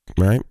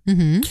 right?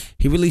 Mm-hmm.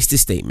 He released a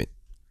statement.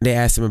 They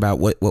asked him about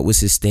what was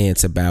his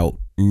stance about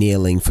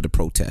kneeling for the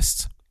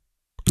protests.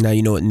 Now,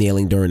 you know what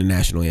kneeling during the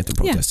national anthem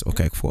protests. Yeah.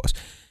 Okay, of course.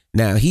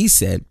 Now, he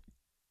said,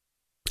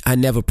 I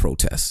never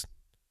protest.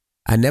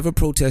 I never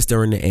protest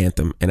during the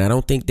anthem, and I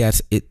don't think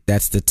that's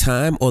the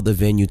time or the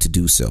venue to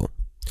do so.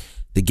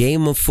 The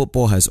game of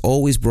football has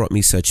always brought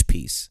me such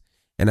peace,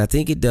 and I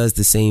think it does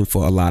the same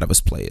for a lot of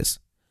us players.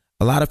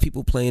 A lot of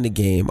people playing the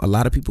game, a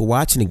lot of people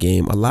watching the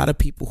game, a lot of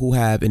people who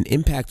have an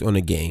impact on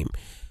the game.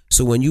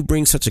 So when you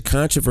bring such a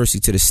controversy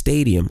to the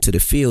stadium, to the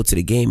field, to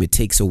the game, it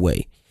takes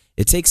away.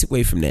 It takes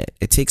away from that.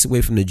 It takes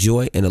away from the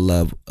joy and the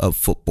love of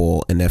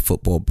football, and that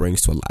football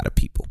brings to a lot of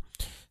people.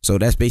 So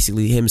that's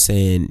basically him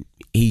saying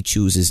he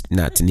chooses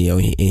not to kneel,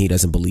 and he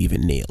doesn't believe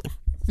in kneeling.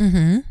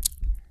 Mm-hmm.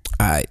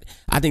 All right.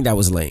 I think that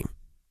was lame.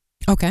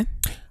 Okay.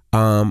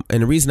 And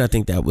the reason I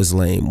think that was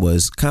lame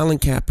was Colin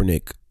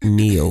Kaepernick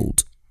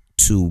kneeled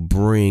to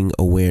bring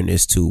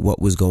awareness to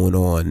what was going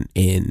on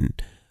in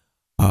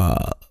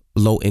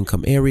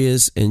low-income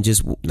areas, and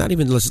just not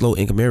even just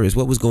low-income areas,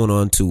 what was going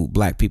on to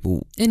black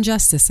people.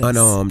 Injustices.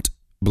 Unarmed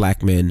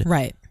black men.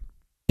 Right.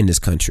 In this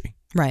country.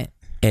 Right.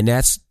 And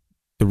that's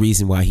the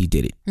reason why he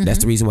did it. Mm-hmm. That's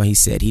the reason why he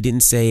said. He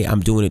didn't say,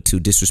 I'm doing it to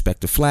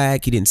disrespect the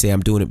flag. He didn't say,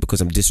 I'm doing it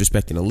because I'm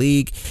disrespecting the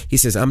league. He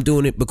says, I'm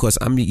doing it because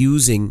I'm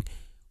using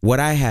what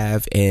I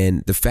have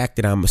and the fact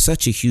that I'm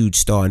such a huge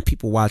star and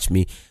people watch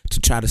me to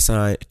try to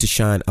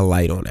shine a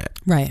light on that.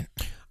 Right.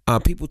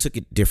 People took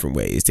it different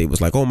ways. They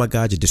was like, oh my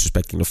God, you're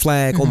disrespecting the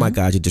flag. Mm-hmm. Oh my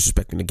God, you're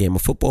disrespecting the game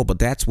of football. But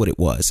that's what it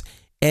was.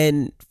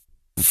 And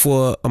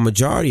for a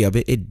majority of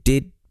it, it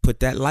did put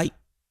that light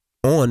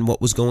on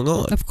what was going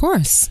on. Of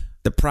course.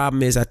 The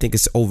problem is I think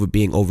it's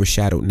being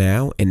overshadowed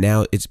now. And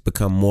now it's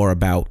become more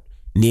about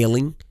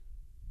kneeling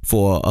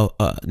for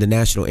the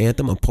national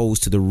anthem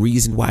opposed to the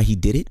reason why he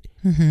did it.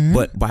 Mm-hmm.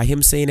 But by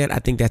him saying that, I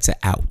think that's an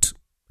out.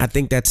 I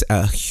think that's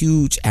a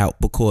huge out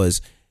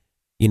because,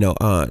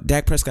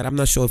 Dak Prescott, I'm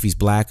not sure if he's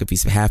black, if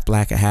he's half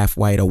black or half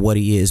white or what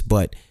he is,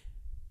 but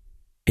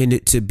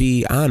And to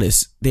be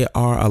honest, there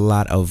are a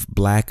lot of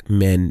black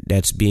men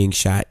that's being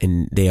shot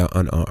and they are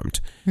unarmed.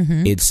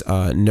 It's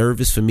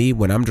nervous for me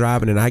when I'm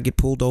driving and I get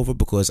pulled over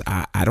because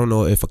I don't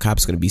know if a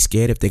cop's going to be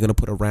scared, if they're going to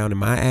put a round in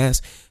my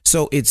ass.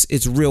 So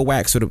it's real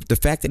whack. So the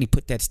fact that he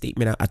put that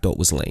statement out, I thought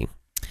was lame.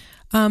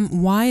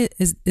 Why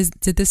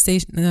did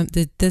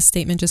this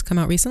statement just come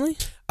out recently?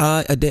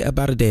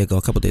 About a day ago,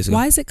 a couple of days ago.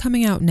 Why is it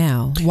coming out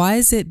now? Why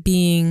is it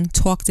being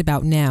talked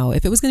about now?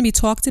 If it was going to be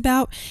talked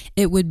about,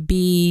 it would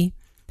be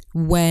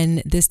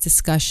when this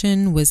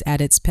discussion was at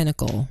its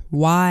pinnacle.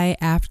 Why,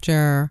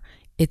 after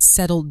it's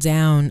settled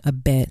down a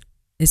bit,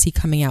 is he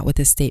coming out with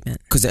this statement?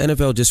 Because the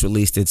NFL just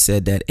released it,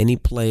 said that any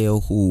player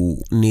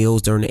who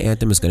kneels during the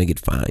anthem is going to get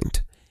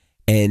fined.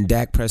 And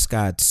Dak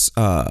Prescott's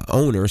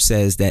owner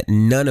says that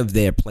none of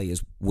their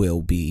players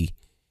will be,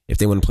 if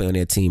they want to play on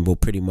their team, will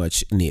pretty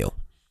much kneel.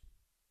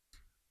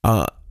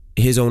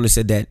 His owner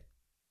said that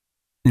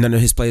none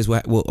of his players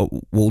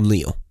will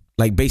kneel.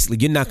 Like, basically,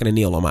 you're not going to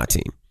kneel on my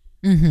team.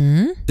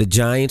 The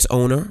Giants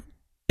owner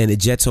and the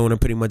Jets owner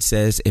pretty much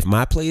says, if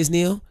my players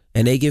kneel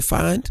and they get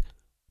fined,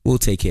 we'll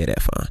take care of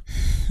that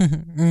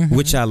fine.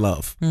 Which I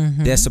love.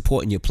 They're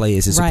supporting your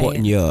players and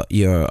supporting your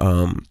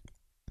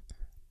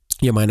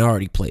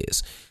minority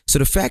players. So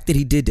the fact that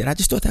he did that, I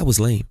just thought that was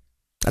lame.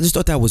 I just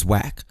thought that was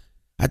whack.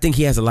 I think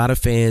he has a lot of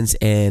fans,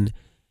 and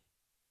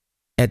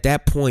at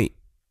that point,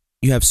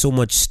 you have so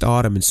much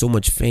stardom and so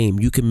much fame,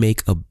 you can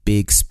make a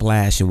big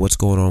splash in what's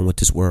going on with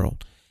this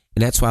world.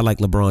 And that's why I like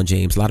LeBron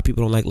James. A lot of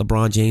people don't like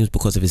LeBron James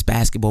because of his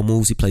basketball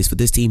moves. He plays for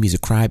this team. He's a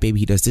crybaby.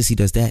 He does this, he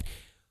does that.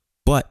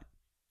 But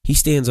he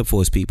stands up for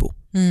his people.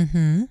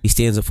 He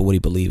stands up for what he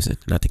believes in.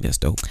 And I think that's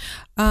dope.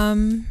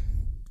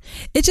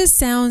 It just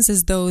sounds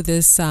as though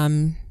this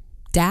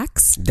Dak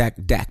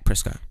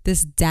Prescott.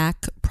 This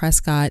Dak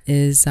Prescott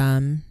is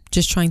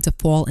just trying to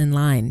fall in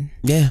line.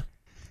 Yeah.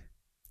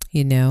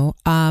 You know,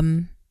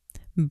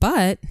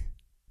 but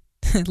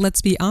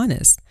let's be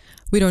honest.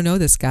 We don't know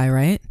this guy,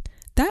 right?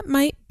 That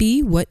might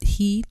be what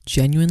he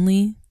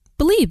genuinely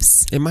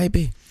believes. It might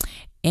be.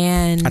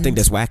 And I think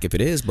that's whack if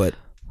it is, but.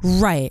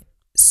 Right.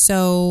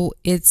 So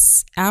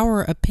it's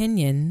our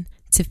opinion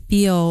to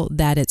feel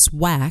that it's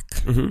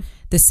whack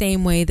the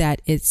same way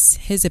that it's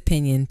his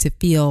opinion to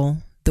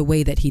feel the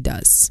way that he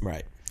does.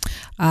 Right.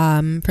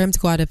 For him to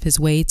go out of his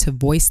way to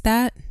voice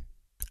that,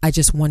 I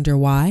just wonder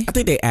why. I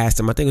think they asked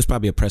him. I think it was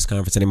probably a press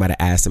conference and they might have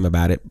asked him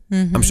about it.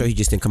 I'm sure he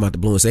just didn't come out the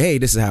blue and say, hey,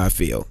 this is how I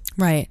feel.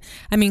 Right.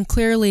 I mean,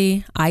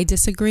 clearly I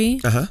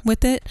disagree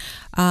with it.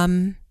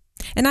 And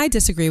I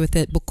disagree with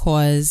it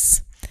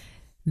because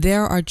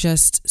there are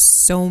just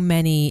so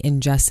many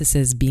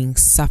injustices being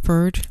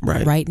suffered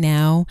right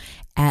now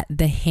at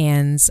the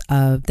hands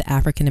of the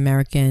African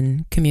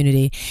American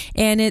community.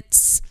 And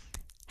it's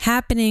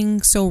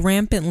happening so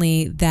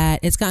rampantly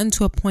that it's gotten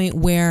to a point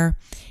where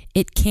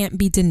it can't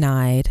be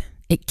denied.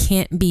 It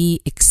can't be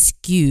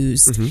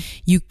excused.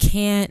 You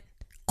can't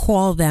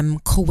call them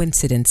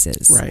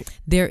coincidences. Right.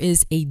 There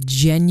is a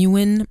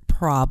genuine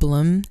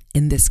problem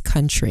in this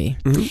country.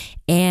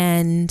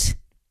 And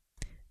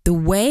the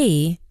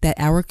way that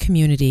our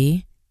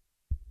community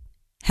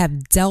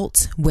have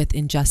dealt with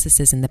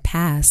injustices in the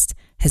past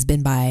has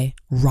been by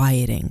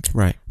rioting,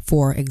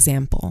 for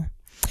example.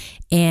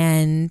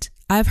 And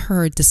I've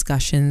heard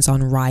discussions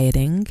on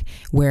rioting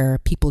where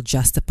people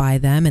justify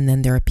them, and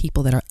then there are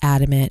people that are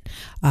adamant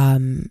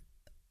in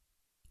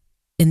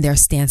their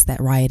stance that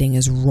rioting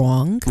is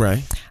wrong.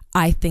 Right.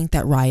 I think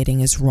that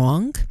rioting is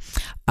wrong.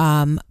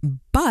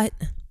 But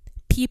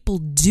people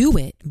do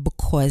it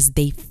because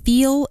they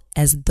feel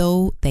as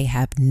though they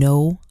have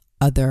no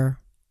other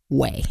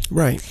way.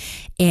 Right.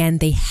 And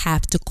they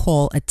have to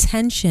call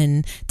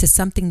attention to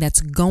something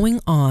that's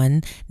going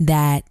on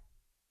that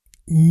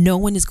no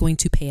one is going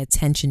to pay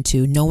attention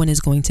to. No one is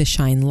going to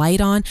shine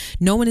light on.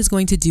 No one is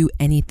going to do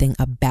anything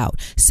about.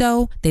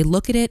 So they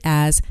look at it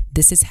as,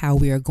 this is how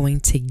we are going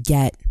to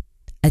get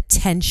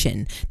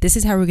attention. This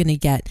is how we're going to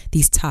get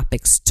these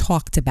topics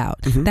talked about.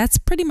 That's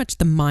pretty much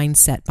the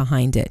mindset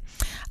behind it.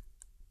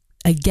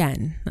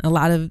 Again, a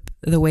lot of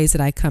the ways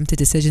that I come to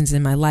decisions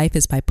in my life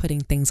is by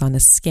putting things on a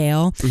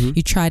scale.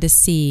 You try to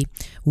see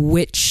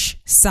which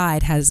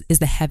side is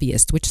the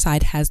heaviest, which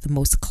side has the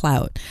most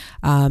clout.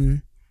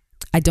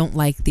 I don't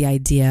like the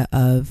idea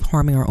of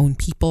harming our own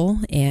people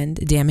and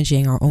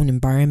damaging our own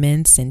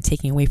environments and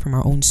taking away from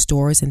our own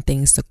stores and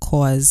things to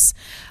cause,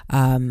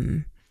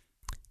 to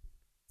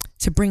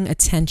bring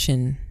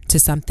attention to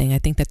something. I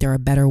think that there are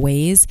better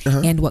ways.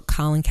 And what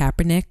Colin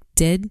Kaepernick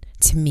did,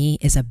 to me,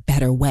 is a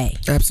better way.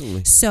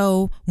 Absolutely.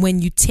 So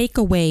when you take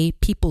away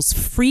people's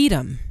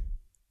freedom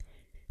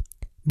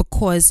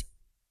because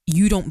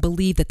you don't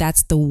believe that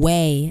that's the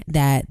way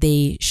that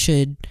they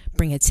should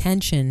bring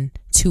attention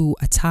to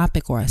a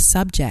topic or a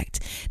subject,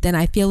 then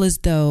I feel as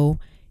though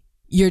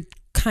you're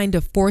kind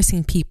of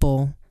forcing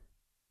people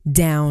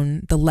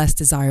down the less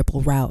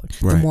desirable route,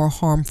 the more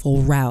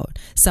harmful route,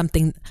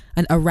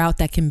 a route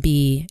that can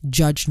be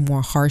judged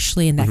more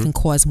harshly and that can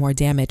cause more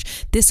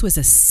damage. This was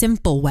a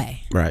simple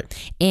way.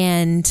 Right.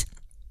 And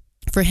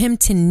for him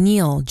to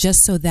kneel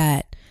just so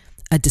that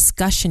a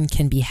discussion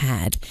can be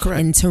had. Correct.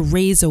 And to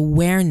raise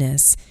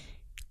awareness,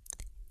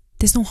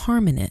 there's no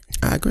harm in it.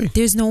 I agree.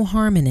 There's no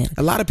harm in it.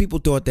 A lot of people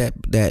thought that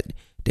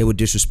they were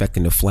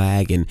disrespecting the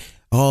flag and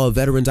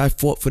veterans, I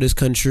fought for this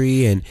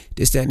country and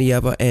this, that, and the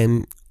other.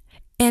 And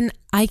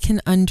I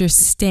can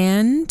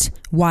understand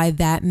why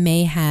that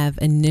may have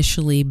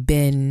initially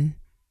been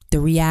the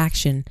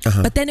reaction.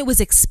 But then it was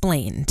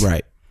explained.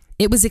 Right.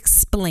 It was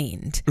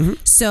explained. Mm-hmm.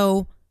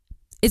 So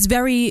it's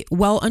very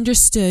well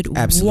understood.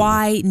 Absolutely.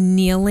 Why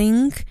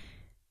kneeling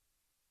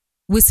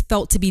was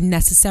felt to be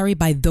necessary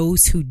by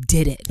those who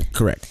did it.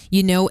 Correct.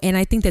 And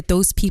I think that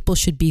those people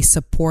should be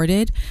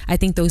supported. I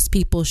think those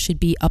people should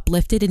be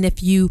uplifted. And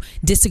if you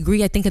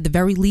disagree, I think at the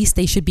very least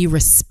they should be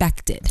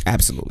respected.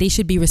 Absolutely. They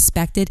should be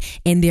respected,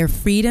 and their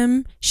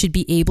freedom should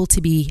be able to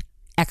be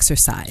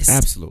exercised.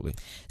 Absolutely.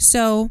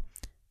 So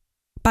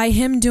by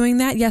him doing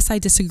that, yes, I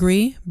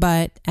disagree.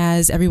 But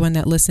as everyone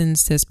that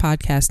listens to this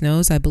podcast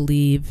knows, I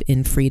believe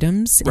in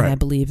freedoms and I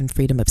believe in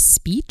freedom of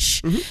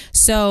speech. Mm-hmm.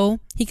 So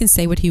he can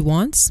say what he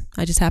wants.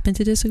 I just happen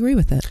to disagree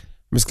with it.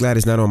 Miss Glad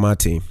is not on my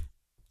team,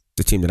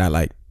 the team that I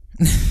like.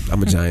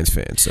 I'm a Giants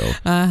fan, so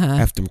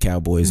F them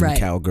Cowboys and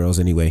Cowgirls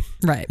anyway.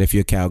 Right. And if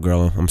you're a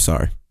Cowgirl, I'm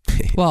sorry.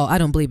 Well, I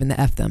don't believe in the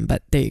F them,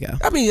 but there you go.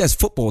 I mean, that's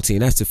football team.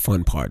 That's the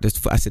fun part.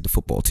 I said the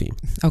football team.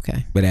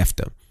 Okay. But F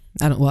them.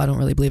 I don't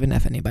really believe in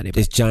F anybody. But.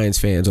 It's Giants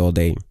fans all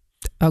day.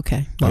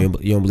 Okay. Well.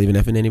 You don't believe in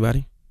F in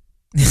anybody?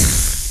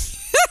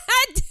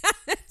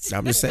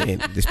 I'm just saying,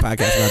 this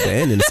podcast is about to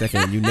end in a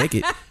second and you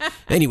naked.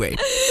 Anyway.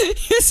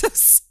 You're so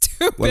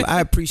stupid. Well,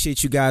 I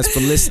appreciate you guys for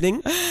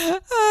listening.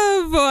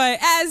 Oh, boy.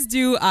 As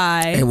do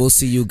I. And we'll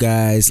see you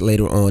guys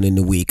later on in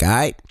the week, all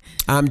right?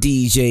 I'm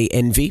DJ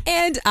Envy.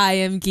 And I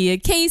am Gia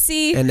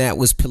Casey. And that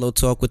was Pillow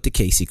Talk with the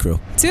Casey Crew.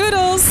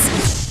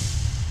 Toodles.